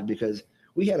is odd because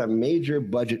we had a major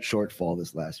budget shortfall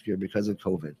this last year because of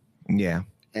COVID. Yeah.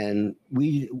 And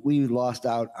we lost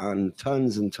out on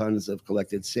tons and tons of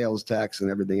collected sales tax and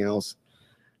everything else,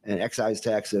 and excise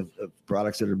tax of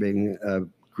products that are being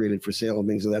created for sale and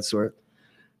things of that sort.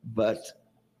 But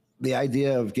the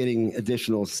idea of getting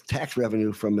additional tax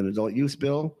revenue from an adult use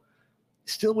bill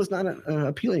still was not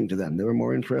appealing to them. They were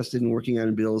more interested in working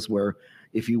on bills where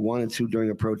if you wanted to during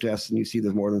a protest and you see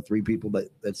there's more than 3 people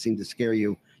that seem to scare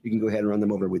you, you can go ahead and run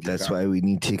them over with your car. That's why we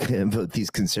need to vote these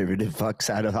conservative fucks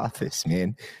out of office,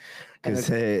 man. Because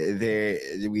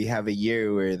we have a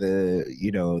year where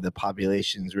the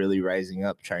population's really rising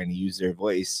up, trying to use their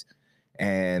voice,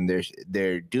 and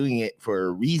they're doing it for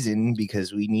a reason,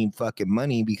 because we need fucking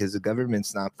money, because the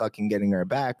government's not fucking getting our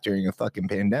back during a fucking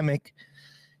pandemic,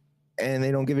 and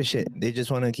they don't give a shit. They just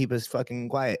want to keep us fucking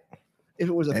quiet. If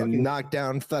it was knock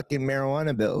down fucking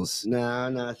marijuana bills.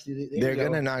 No. They're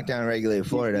gonna knock down regulated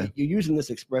Florida. You're using this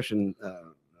expression,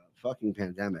 fucking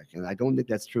pandemic, and I don't think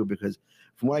that's true, because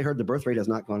from what I heard, the birth rate has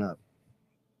not gone up.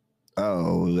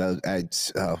 Oh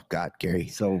God, Gary.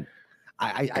 So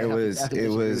I have to disagree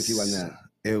with you on that.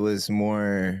 It was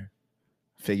more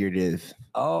figurative.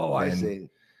 Oh, I see.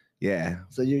 Yeah.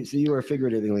 So you were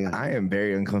figuratively on. I am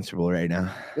very uncomfortable right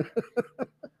now.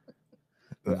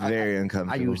 Very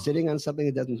uncomfortable. Are you sitting on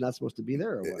something that's not supposed to be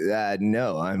there, or what?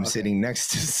 No, I'm sitting next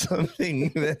to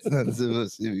something that's not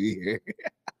supposed to be here.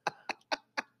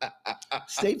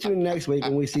 Stay tuned next week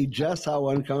when we see just how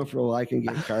uncomfortable I can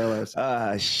get Carlos.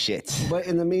 Shit. But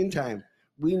in the meantime,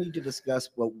 we need to discuss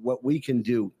what we can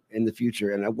do in the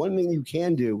future. And one thing you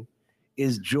can do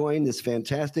is join this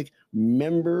fantastic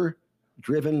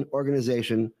member-driven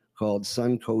organization called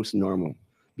Suncoast NORML,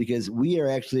 because we are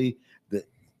actually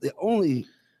the only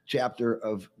chapter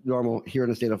of NORML here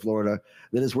in the state of Florida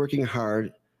that is working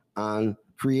hard on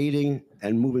creating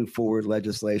and moving forward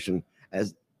legislation.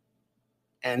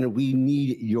 And we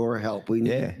need your help. We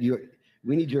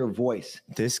need your voice.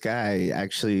 This guy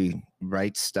actually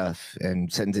writes stuff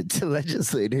and sends it to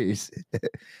legislators,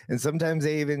 and sometimes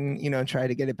they even try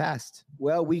to get it passed.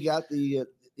 Well, we got the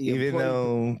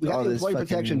employee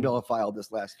protection bill filed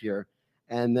this last year,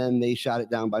 and then they shot it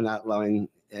down by not allowing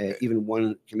even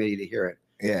one committee to hear it.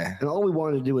 Yeah. And all we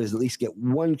wanted to do is at least get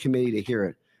one committee to hear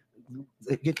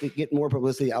it, get more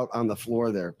publicity out on the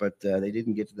floor there. But they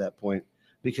didn't get to that point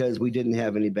because we didn't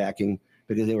have any backing,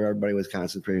 because everybody was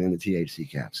concentrating on the THC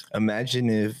caps. Imagine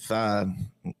if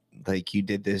you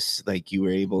did this, you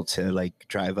were able to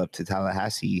drive up to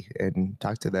Tallahassee and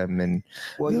talk to them. And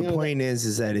the point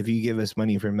is that if you give us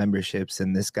money for memberships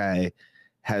and this guy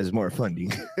has more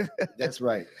funding. That's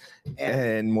right.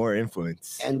 And more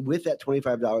influence. And with that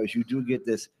 $25, you do get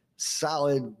this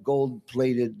solid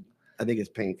gold-plated, I think it's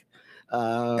pink.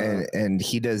 And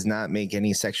he does not make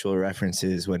any sexual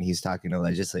references when he's talking to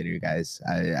legislator guys.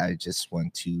 I just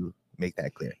want to make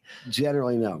that clear.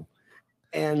 Generally, no.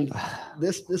 And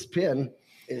this pin,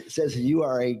 it says you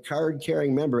are a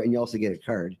card-carrying member, and you also get a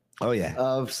card. Oh yeah.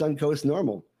 Of Suncoast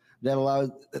Normal that allows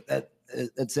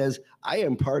that says I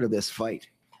am part of this fight.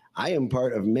 I am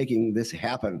part of making this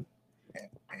happen.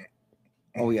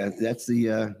 Oh yeah, that's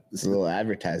the little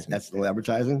advertisement. That's the little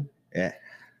advertising. Yeah.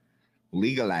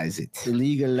 Legalize it.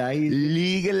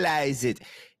 Legalize it.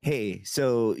 Hey,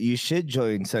 so you should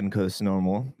join Suncoast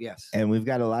Normal. Yes. And we've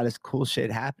got a lot of cool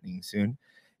shit happening soon.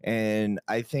 And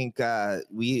I think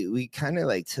we kind of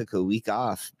like took a week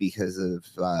off because of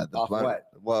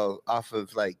off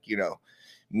of like,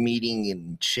 meeting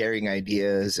and sharing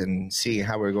ideas and seeing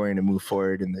how we're going to move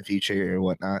forward in the future or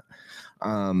whatnot.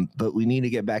 But we need to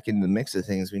get back in the mix of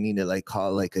things. We need to like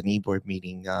call like an e-board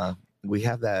meeting. We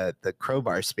have the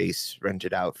Crowbar space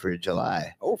rented out for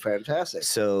July. Oh, fantastic.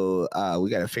 So we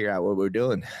got to figure out what we're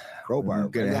doing. Crowbar. We're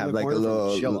going to have like a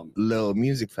little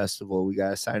music festival. We got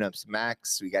to sign up some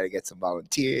acts. We got to get some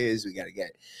volunteers. We got to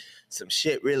get some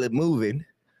shit really moving.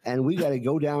 And we got to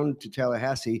go down to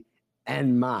Tallahassee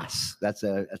en masse. That's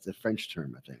a French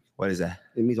term, I think. What is that?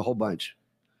 It means a whole bunch.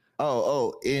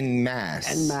 Oh, in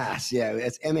mass. En masse, yeah.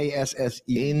 It's MASSE.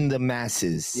 In the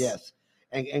masses. Yes.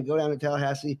 And go down to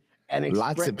Tallahassee and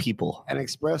lots of people. And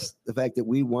express the fact that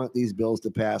we want these bills to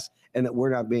pass and that we're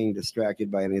not being distracted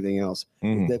by anything else.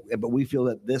 Mm-hmm. But we feel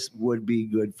that this would be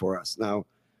good for us. Now,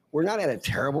 we're not at a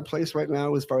terrible place right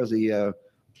now as far as the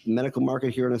medical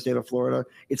market here in the state of Florida.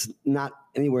 It's not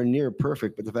anywhere near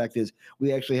perfect, but the fact is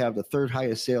we actually have the third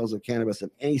highest sales of cannabis of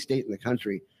any state in the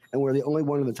country. And we're the only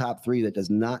one of the top three that does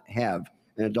not have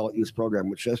an adult use program,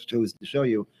 which just goes to show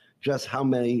you just how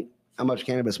much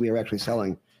cannabis we are actually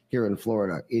selling here in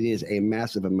Florida. It is a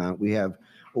massive amount. We have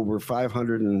over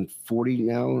 540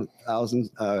 now thousand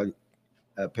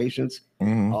patients,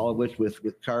 all of which with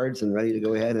cards and ready to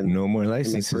go ahead and no more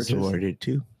licenses awarded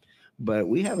too. But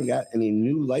we haven't got any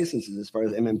new licenses as far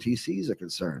as MMTCs are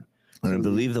concerned. And I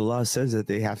believe the law says that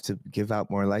they have to give out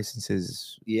more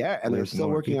licenses. Yeah, and they're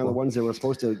still working on the ones that were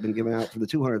supposed to have been given out for the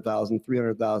 200,000,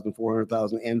 300,000,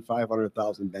 400,000, and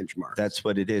 500,000 benchmark. That's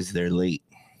what it is. They're late.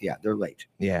 Yeah, they're late.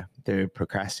 Yeah, they're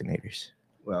procrastinators.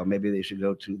 Well, maybe they should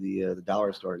go to the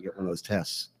dollar store and get one of those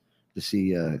tests to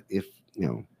see if,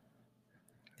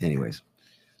 anyways.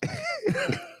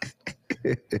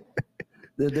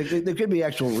 There could be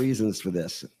actual reasons for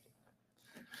this.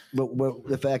 But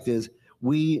the fact is,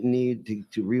 we need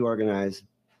to reorganize,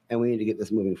 and we need to get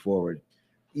this moving forward.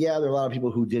 Yeah, there are a lot of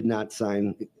people who did not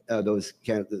sign those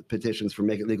petitions for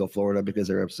Make It Legal Florida because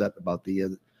they're upset about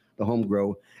the home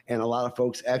grow. And a lot of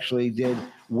folks actually did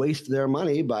waste their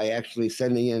money by actually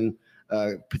sending in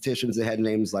petitions that had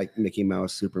names like Mickey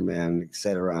Mouse, Superman, et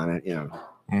cetera on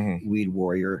it, Weed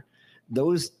Warrior.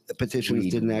 Those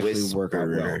petitions didn't actually work out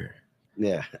well.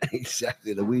 Yeah,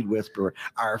 exactly. The Weed Whisperer,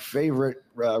 our favorite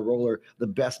roller, the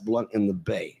best blunt in the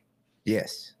Bay.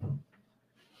 Yes.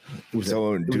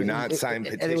 So do not sign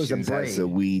petitions as a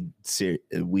weed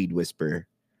whisperer.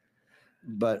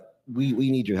 But we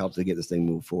need your help to get this thing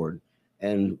moved forward.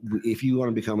 And if you want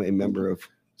to become a member of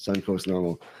Suncoast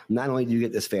Normal, not only do you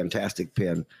get this fantastic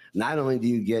pin, not only do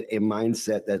you get a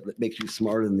mindset that makes you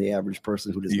smarter than the average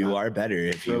person who does you not are better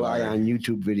if you rely on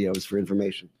YouTube videos for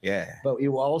information. Yeah. But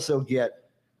you also get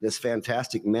this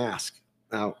fantastic mask.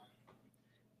 Now,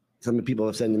 some people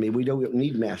have said to me, we don't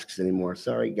need masks anymore.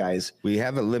 Sorry, guys. We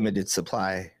have a limited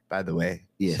supply, by the way.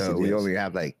 Yes, so we only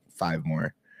have like 5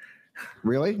 more.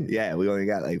 Really? Yeah, we only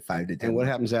got like 5 to 10. And what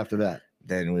happens after that?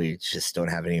 Then we just don't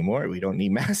have any more. We don't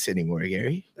need masks anymore,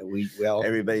 Gary.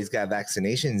 Everybody's got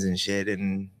vaccinations and shit,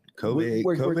 and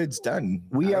COVID's done.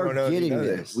 We are getting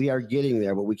there. We are getting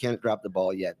there, but we can't drop the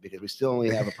ball yet because we still only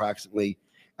have approximately,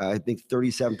 I think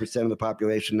 37% of the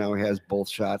population now has both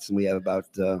shots, and we have about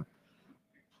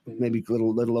maybe a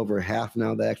little over half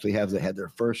now that actually had their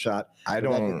first shot.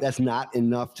 That's not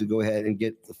enough to go ahead and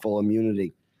get the full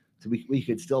immunity. So we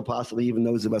could still possibly, even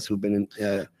those of us who've been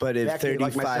in, but if 35,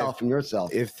 like myself and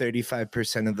yourself, if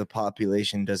 35% of the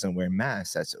population doesn't wear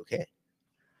masks, that's okay.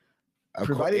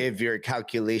 Provided, if your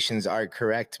calculations are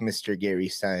correct, Mr. Gary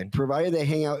Stein. Provided they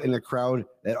hang out in a crowd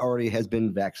that already has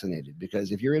been vaccinated.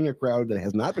 Because if you're in a crowd that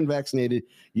has not been vaccinated,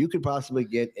 you could possibly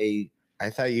get I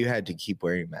thought you had to keep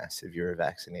wearing masks if you were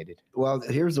vaccinated. Well,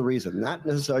 here's the reason. Not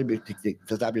necessarily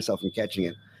to stop yourself from catching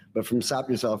it, but stop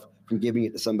yourself from giving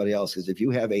it to somebody else. Because if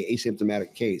you have a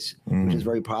asymptomatic case, which is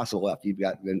very possible after you've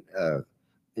gotten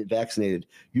vaccinated,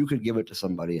 you could give it to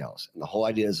somebody else. And the whole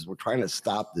idea is we're trying to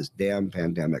stop this damn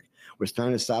pandemic. We're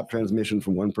trying to stop transmission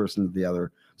from one person to the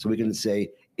other so we can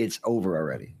say it's over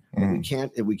already. We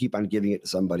can't if we keep on giving it to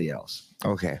somebody else.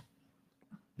 Okay.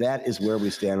 That is where we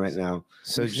stand right now.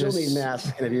 So you still need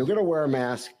masks. And if you're going to wear a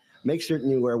mask, make certain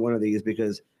you wear one of these,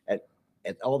 because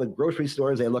at all the grocery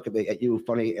stores, they look at you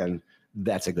funny, and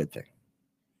that's a good thing.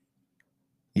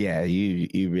 Yeah,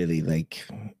 you really like,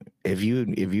 if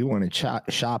you want to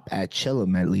shop at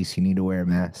Chillum, at least you need to wear a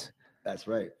mask. That's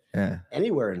right. Yeah.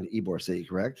 Anywhere in Ybor City,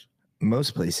 correct?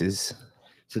 Most places.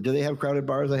 So do they have crowded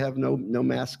bars that have no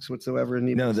masks whatsoever in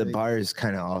Ybor No, City? the bars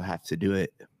kind of all have to do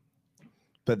it.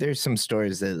 But there's some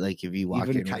stores that, like, if you walk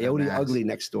Even in, Coyote Ugly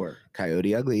next door.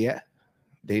 Coyote Ugly, yeah,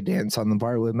 they dance on the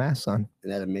bar with masks on.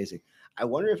 Isn't that amazing? I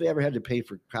wonder if they ever had to pay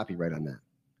for copyright on that.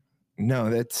 No,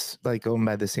 that's like owned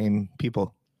by the same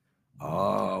people.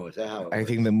 Oh, is that how it works? I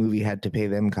think the movie had to pay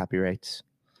them copyrights.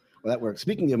 Well, that works.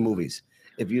 Speaking of movies,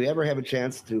 if you ever have a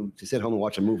chance to sit home and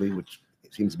watch a movie, which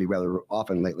seems to be rather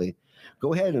often lately,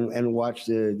 go ahead and watch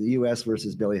the U.S.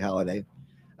 versus Billie Holiday.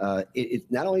 It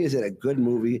not only is it a good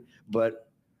movie, but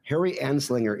Harry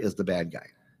Anslinger is the bad guy.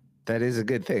 That is a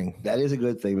good thing. That is a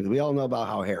good thing, because we all know about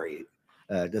how Harry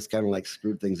just kind of like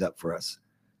screwed things up for us.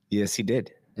 Yes, he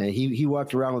did. And he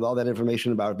walked around with all that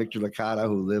information about Victor Licata,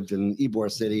 who lived in Ybor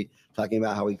City, talking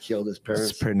about how he killed his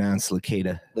parents. It's pronounced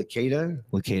Licata. Licata?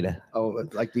 Licata. Oh,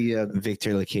 like the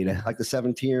Victor Licata. like the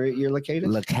 17-year Licata?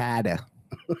 Licata.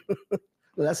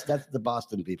 Well, that's the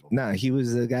Boston people. No, he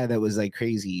was the guy that was like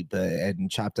crazy, and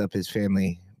chopped up his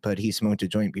family. But he smoked a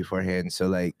joint beforehand, so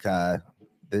like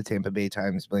the Tampa Bay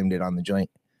Times blamed it on the joint.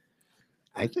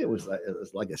 I think it was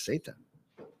like a Satan.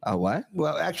 A what?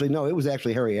 Well, actually, no, it was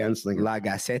actually Harry Anslinger. La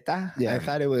Gaceta? Yeah. I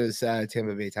thought it was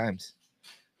Tampa Bay Times.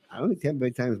 I don't think Tampa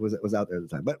Bay Times was out there at the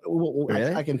time, but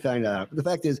Really? I can find out. But the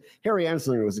fact is, Harry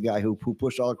Anslinger was the guy who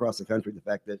pushed all across the country the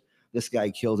fact that this guy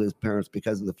killed his parents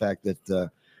because of the fact that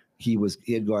he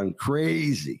had gone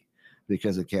crazy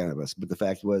because of cannabis. But the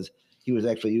fact was, he was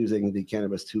actually using the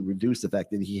cannabis to reduce the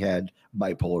fact that he had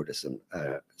bipolar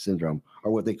syndrome,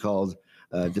 or what they called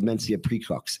dementia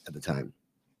precox at the time.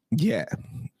 Yeah.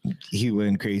 He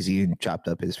went crazy and chopped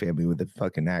up his family with a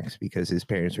fucking axe because his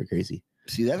parents were crazy.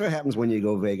 See, that's what happens when you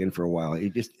go vegan for a while.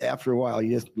 After a while,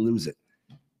 you just lose it.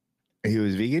 He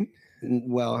was vegan?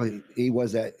 Well, he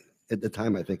was at the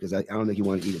time, I think, because I don't think he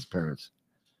wanted to eat his parents.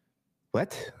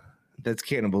 What? That's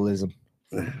cannibalism.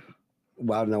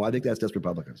 Well, no, I think that's just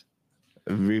Republicans.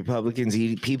 Republicans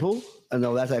eat people?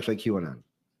 No, that's actually QAnon.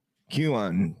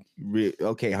 QAnon.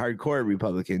 Okay, hardcore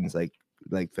Republicans, like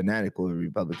fanatical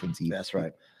Republicans eat. That's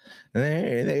right.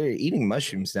 They're eating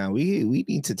mushrooms now. We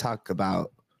need to talk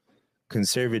about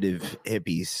conservative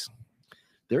hippies.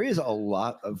 There is a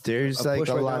lot of there's like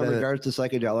a lot in regards to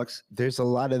psychedelics. There's a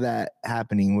lot of that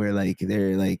happening where like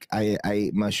they're like I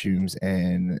ate mushrooms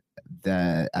and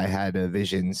that I had a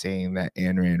vision saying that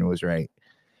Ayn Rand was right.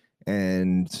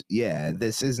 And yeah,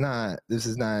 this is not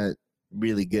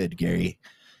really good, Gary,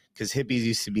 because hippies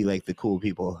used to be like the cool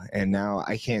people, and now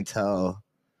I can't tell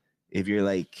if you're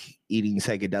like eating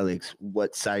psychedelics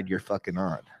what side you're fucking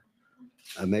on.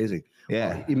 Amazing.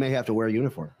 Yeah, well, you may have to wear a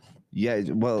uniform. Yeah.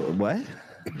 Well, what?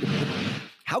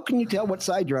 How can you tell what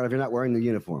side you're on if you're not wearing the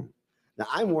uniform? Now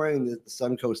I'm wearing the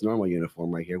Suncoast normal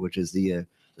uniform right here, which is the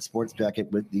sports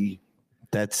jacket with the.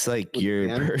 That's like your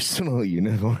personal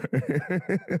uniform.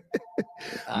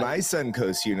 My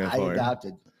Suncoast uniform I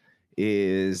adopted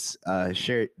is a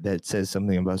shirt that says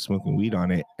something about smoking weed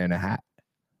on it and a hat.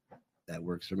 That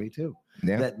works for me too.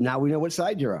 Yeah. Now we know what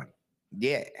side you're on.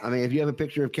 Yeah. I mean, if you have a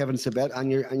picture of Kevin Sabet on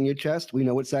your chest, we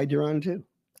know what side you're on too.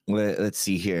 Let's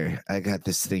see here. I got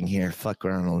this thing here. Fuck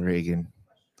Ronald Reagan.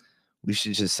 We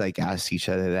should just like ask each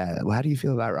other that. How do you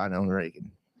feel about Ronald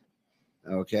Reagan?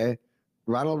 Okay.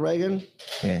 Ronald Reagan?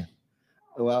 Yeah.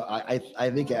 Well, I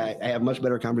think I have much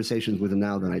better conversations with him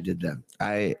now than I did then.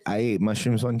 I ate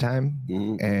mushrooms one time,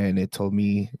 and it told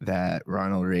me that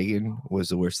Ronald Reagan was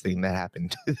the worst thing that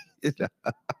happened.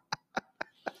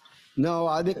 No,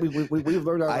 I think we've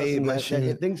learned our lesson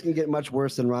that things can get much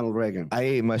worse than Ronald Reagan. I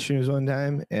ate mushrooms one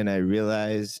time, and I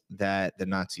realized that the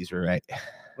Nazis were right.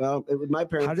 Well, with my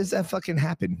parents, how does that fucking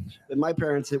happen? With my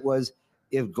parents, it was,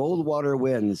 if Goldwater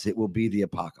wins, it will be the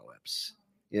apocalypse.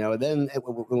 You know, then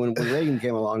when Reagan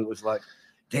came along, it was like,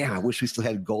 damn, I wish we still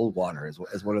had Goldwater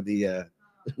as one of the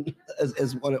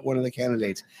as one of the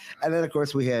candidates. And then of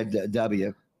course we had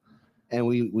W, and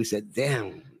we said,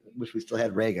 damn, wish we still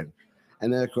had Reagan.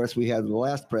 And then of course we had the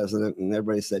last president, and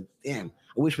everybody said, damn,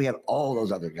 I wish we had all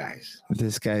those other guys.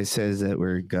 This guy says that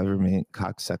we're government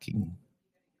cocksucking.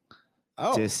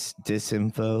 Oh,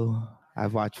 disinfo.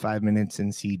 I've watched 5 minutes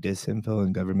and see disinfo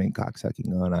and government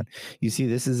cocksucking going on. You see,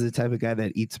 this is the type of guy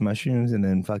that eats mushrooms and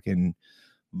then fucking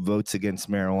votes against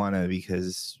marijuana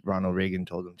because Ronald Reagan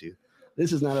told him to.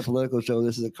 This is not a political show.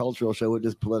 This is a cultural show. It's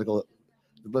just the political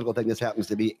thing. This happens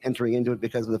to be entering into it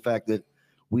because of the fact that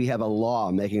we have a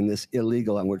law making this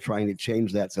illegal, and we're trying to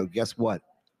change that. So guess what?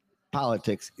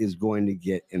 Politics is going to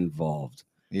get involved.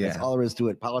 Yeah. That's all there is to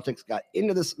it. Politics got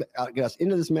us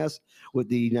into this mess with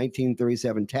the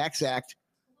 1937 Tax Act,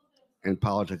 and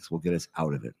politics will get us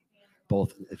out of it,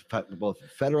 both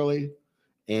federally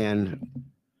and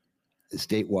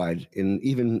statewide, and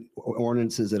even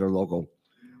ordinances that are local.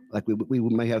 Like we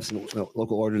may have some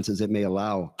local ordinances that may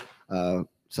allow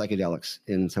psychedelics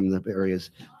in some of the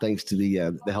areas, thanks to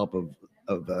the help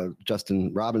of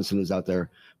Justin Robinson, who's out there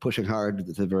pushing hard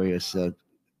the various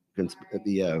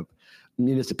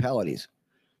municipalities.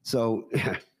 So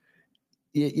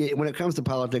when it comes to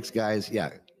politics, guys,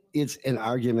 yeah, it's an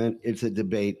argument, it's a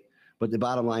debate, but the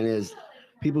bottom line is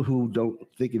people who don't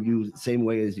think of you the same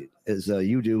way as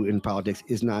you do in politics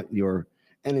is not your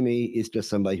enemy. It's just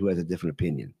somebody who has a different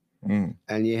opinion.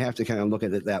 And you have to kind of look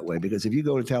at it that way, because if you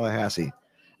go to Tallahassee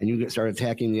and you start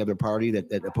attacking the other party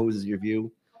that opposes your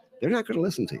view, they're not going to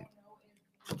listen to you.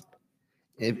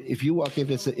 If you walk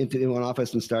into an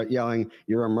office and start yelling,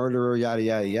 "You're a murderer," yada,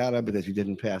 yada, yada, because you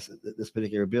didn't pass this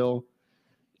particular bill,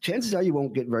 chances are you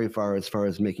won't get very far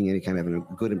as making any kind of a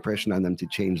good impression on them to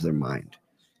change their mind,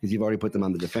 because you've already put them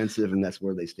on the defensive, and that's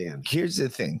where they stand. Here's the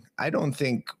thing. I don't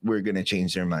think we're going to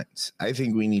change their minds. I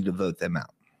think we need to vote them out.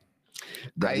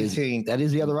 That is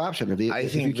the other option. If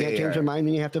you can't change their mind,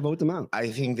 then you have to vote them out.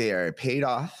 I think they are paid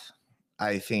off.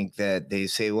 I think that they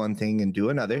say one thing and do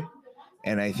another.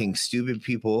 And I think stupid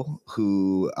people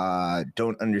who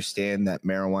don't understand that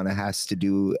marijuana has to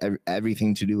do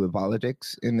everything to do with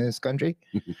politics in this country,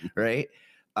 right?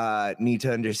 Need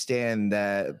to understand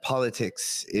that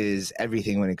politics is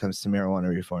everything when it comes to marijuana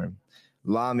reform.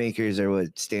 Lawmakers are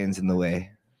what stands in the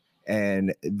way.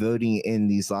 And voting in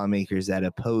these lawmakers that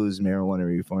oppose marijuana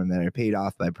reform, that are paid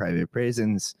off by private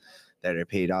prisons, that are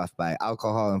paid off by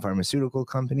alcohol and pharmaceutical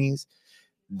companies.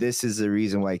 This is the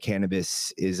reason why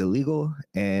cannabis is illegal,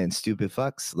 and stupid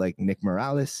fucks like Nick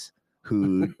Morales,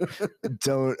 who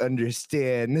don't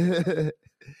understand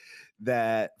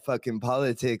that fucking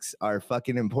politics are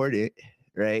fucking important,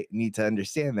 right? Need to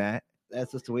understand that.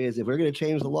 That's just the way it is. If we're going to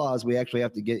change the laws, we actually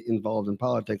have to get involved in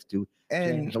politics to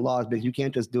change the laws, because you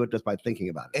can't just do it just by thinking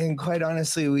about it. And quite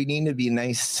honestly, we need to be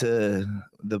nice to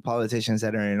the politicians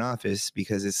that are in office,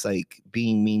 because it's like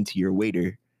being mean to your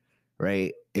waiter,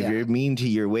 right? If you're mean to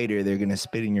your waiter, they're going to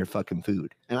spit in your fucking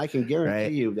food. And I can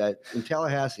guarantee you that in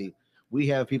Tallahassee, we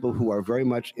have people who are very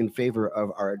much in favor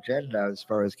of our agenda as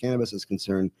far as cannabis is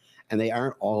concerned, and they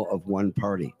aren't all of one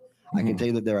party. I can tell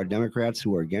you that there are Democrats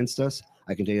who are against us.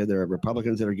 I can tell you there are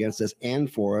Republicans that are against us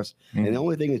and for us. And the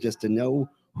only thing is just to know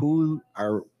who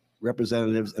our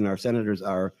representatives and our senators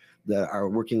are that are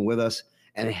working with us,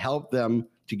 and help them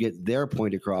to get their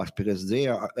point across, because they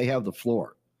have the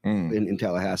floor in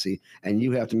Tallahassee, and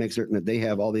you have to make certain that they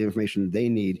have all the information they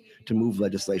need to move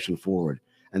legislation forward.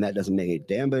 And that doesn't make a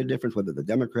damn bit of difference whether the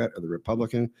Democrat or the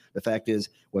Republican. The fact is,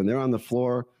 when they're on the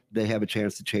floor, they have a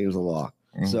chance to change the law.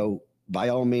 So by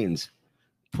all means,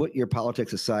 put your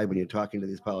politics aside when you're talking to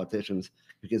these politicians,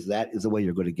 because that is the way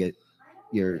you're going to get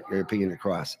your opinion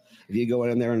across. If you go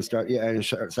in there and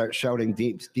start shouting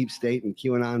deep state and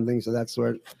QAnon things of that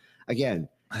sort, again,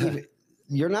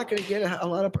 you're not going to get a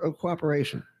lot of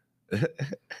cooperation.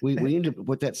 We need to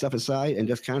put that stuff aside and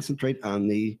just concentrate on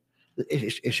the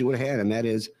issue at hand, and that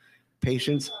is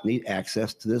patients need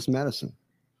access to this medicine.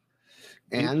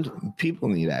 And people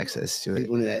need access to it.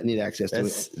 People need access to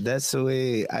it. That's the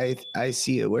way I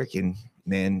see it working,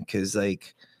 man. Because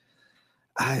like,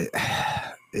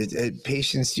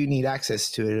 patients do need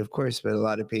access to it, of course, but a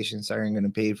lot of patients aren't going to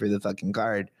pay for the fucking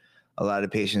card. A lot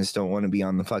of patients don't want to be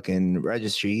on the fucking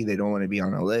registry. They don't want to be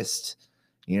on a list.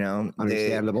 You know,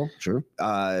 understandable. Sure.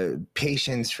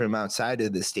 Patients from outside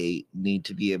of the state need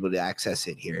to be able to access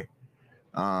it here.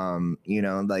 You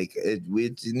know, like it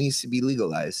needs to be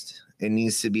legalized. It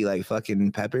needs to be like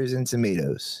fucking peppers and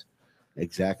tomatoes.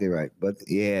 Exactly right. But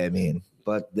yeah, I mean,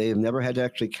 but they've never had to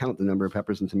actually count the number of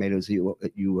peppers and tomatoes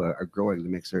that you are growing to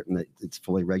make certain that it's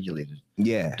fully regulated.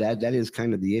 Yeah, that is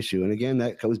kind of the issue. And again,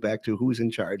 that goes back to who's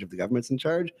in charge. If the government's in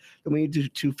charge, then we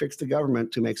need to fix the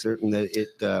government to make certain that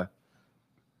it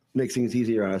makes things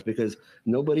easier on us, because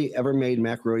nobody ever made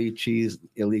macaroni cheese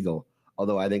illegal.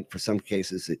 Although I think for some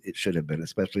cases it should have been,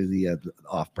 especially the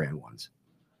off-brand ones.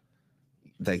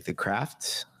 Like the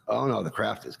Kraft? Oh, no, the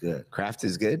Kraft is good. Kraft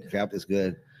is good? Kraft is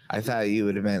good. I thought you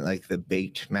would have meant like the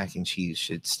baked mac and cheese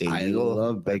should stay legal. I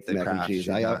love baked mac and cheese.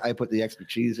 I put the extra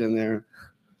cheese in there.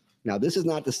 Now, this is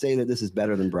not to say that this is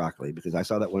better than broccoli, because I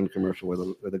saw that one commercial where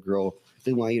the girl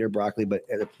didn't want to eat her broccoli, but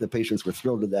the patients were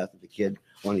thrilled to death that the kid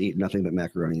wanted to eat nothing but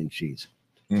macaroni and cheese.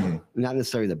 Mm-hmm. Not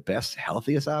necessarily the best,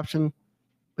 healthiest option,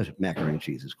 but macaroni and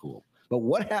cheese is cool. But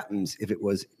what happens if it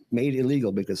was made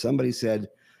illegal because somebody said,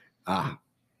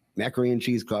 macaroni and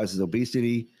cheese causes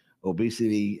obesity.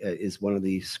 Obesity is one of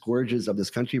the scourges of this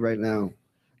country right now.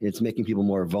 It's making people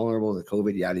more vulnerable to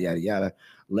COVID, yada, yada, yada.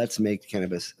 Let's make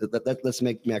cannabis, let's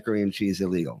make macaroni and cheese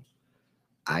illegal.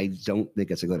 I don't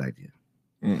think it's a good idea.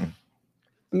 Mm-mm.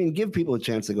 I mean, give people a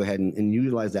chance to go ahead and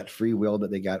utilize that free will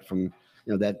that they got from,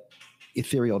 that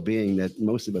ethereal being that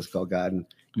most of us call God and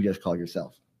you just call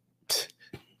yourself.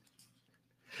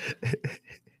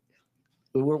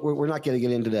 We're not going to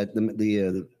get into that.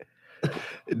 No,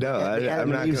 I'm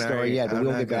not going to argue. I'm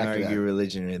not going to argue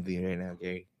religion with you right now,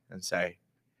 Gary. I'm sorry.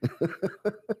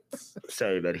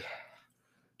 Sorry, buddy.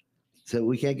 So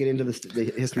we can't get into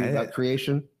the history about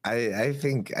creation. I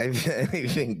think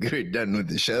we're done with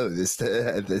the show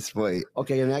at this point.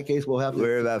 Okay, in that case,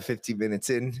 we're about 50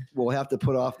 minutes in. We'll have to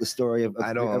put off the story of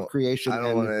creation. I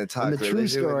don't want to talk the true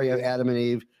story of Adam and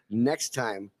Eve next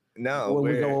time. No,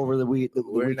 when we go over the week.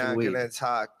 We're not going to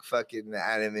talk fucking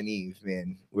Adam and Eve,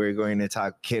 man. We're going to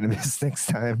talk cannabis next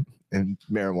time and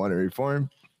marijuana reform.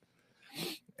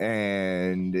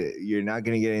 And you're not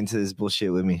going to get into this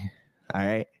bullshit with me. All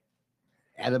right?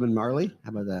 Adam and Marley? How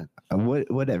about that?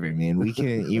 Whatever, man. We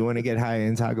can. You want to get high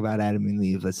and talk about Adam and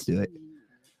Eve? Let's do it.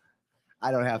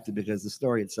 I don't have to, because the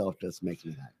story itself just makes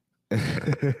me high.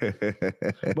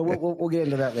 But we'll get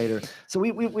into that later. So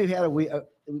we've had a week.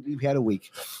 We've had a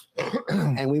week,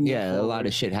 and a lot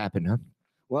of shit happened, huh?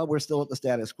 Well, we're still at the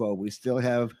status quo. We still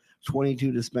have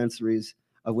 22 dispensaries,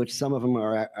 of which some of them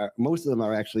most of them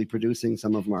are actually producing,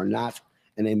 some of them are not,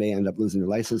 and they may end up losing their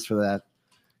license for that.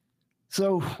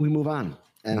 So we move on,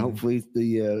 and hopefully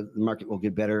the market will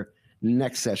get better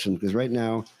next session, because right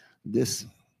now this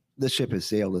ship has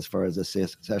sailed as far as this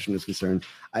session is concerned.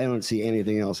 I don't see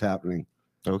anything else happening.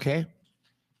 Okay.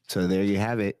 So there you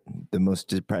have it. The most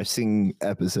depressing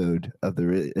episode of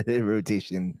the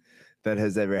rotation that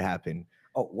has ever happened.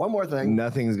 Oh, one more thing.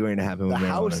 Nothing's going to happen. The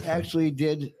House actually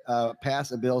did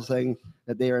pass a bill saying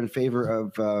that they are in favor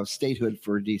of statehood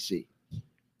for D.C.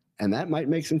 And that might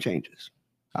make some changes.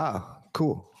 Oh,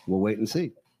 cool. We'll wait and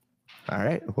see. All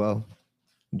right. Well,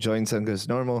 join Suncoast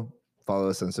Normal. Follow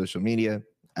us on social media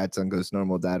at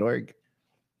suncoastnormal.org.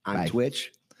 On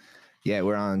Twitch. Yeah,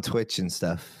 we're on Twitch and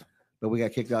stuff. But we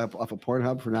got kicked off of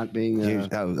Pornhub for not being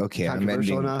okay.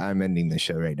 I'm ending the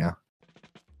show right now.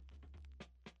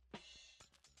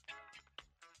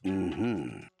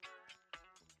 Mm-hmm.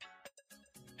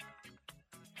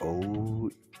 Oh,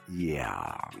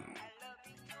 yeah.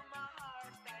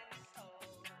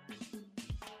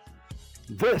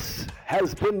 This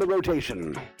has been The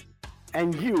Rotation,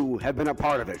 and you have been a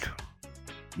part of it.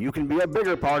 You can be a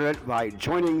bigger part of it by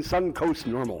joining Suncoast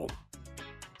Normal.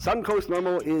 Suncoast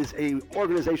Normal is an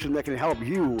organization that can help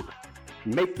you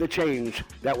make the change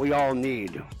that we all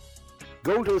need.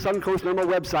 Go to the Suncoast Normal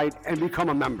website and become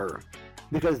a member,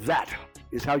 because that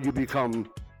is how you become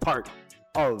part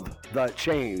of the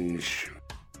change.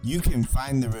 You can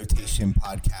find the Rotation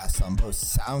podcast on both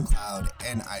SoundCloud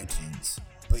and iTunes,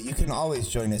 but you can always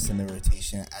join us in the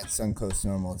Rotation at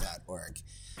suncoastnormal.org.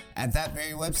 At that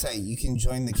very website, you can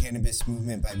join the cannabis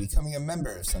movement by becoming a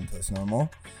member of Suncoast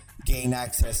Normal, gain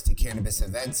access to cannabis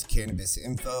events, cannabis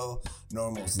info,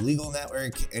 Normal's legal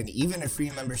network, and even a free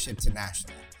membership to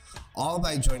National, all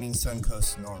by joining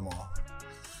Suncoast Normal.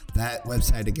 That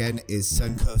website again is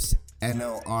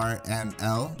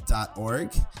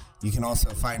suncoastnorml.org. You can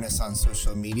also find us on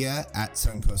social media at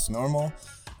Suncoast Normal.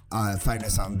 Find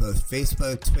us on both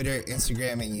Facebook, Twitter,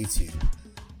 Instagram, and YouTube.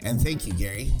 And thank you,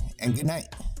 Gary, and good night.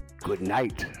 Good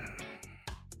night.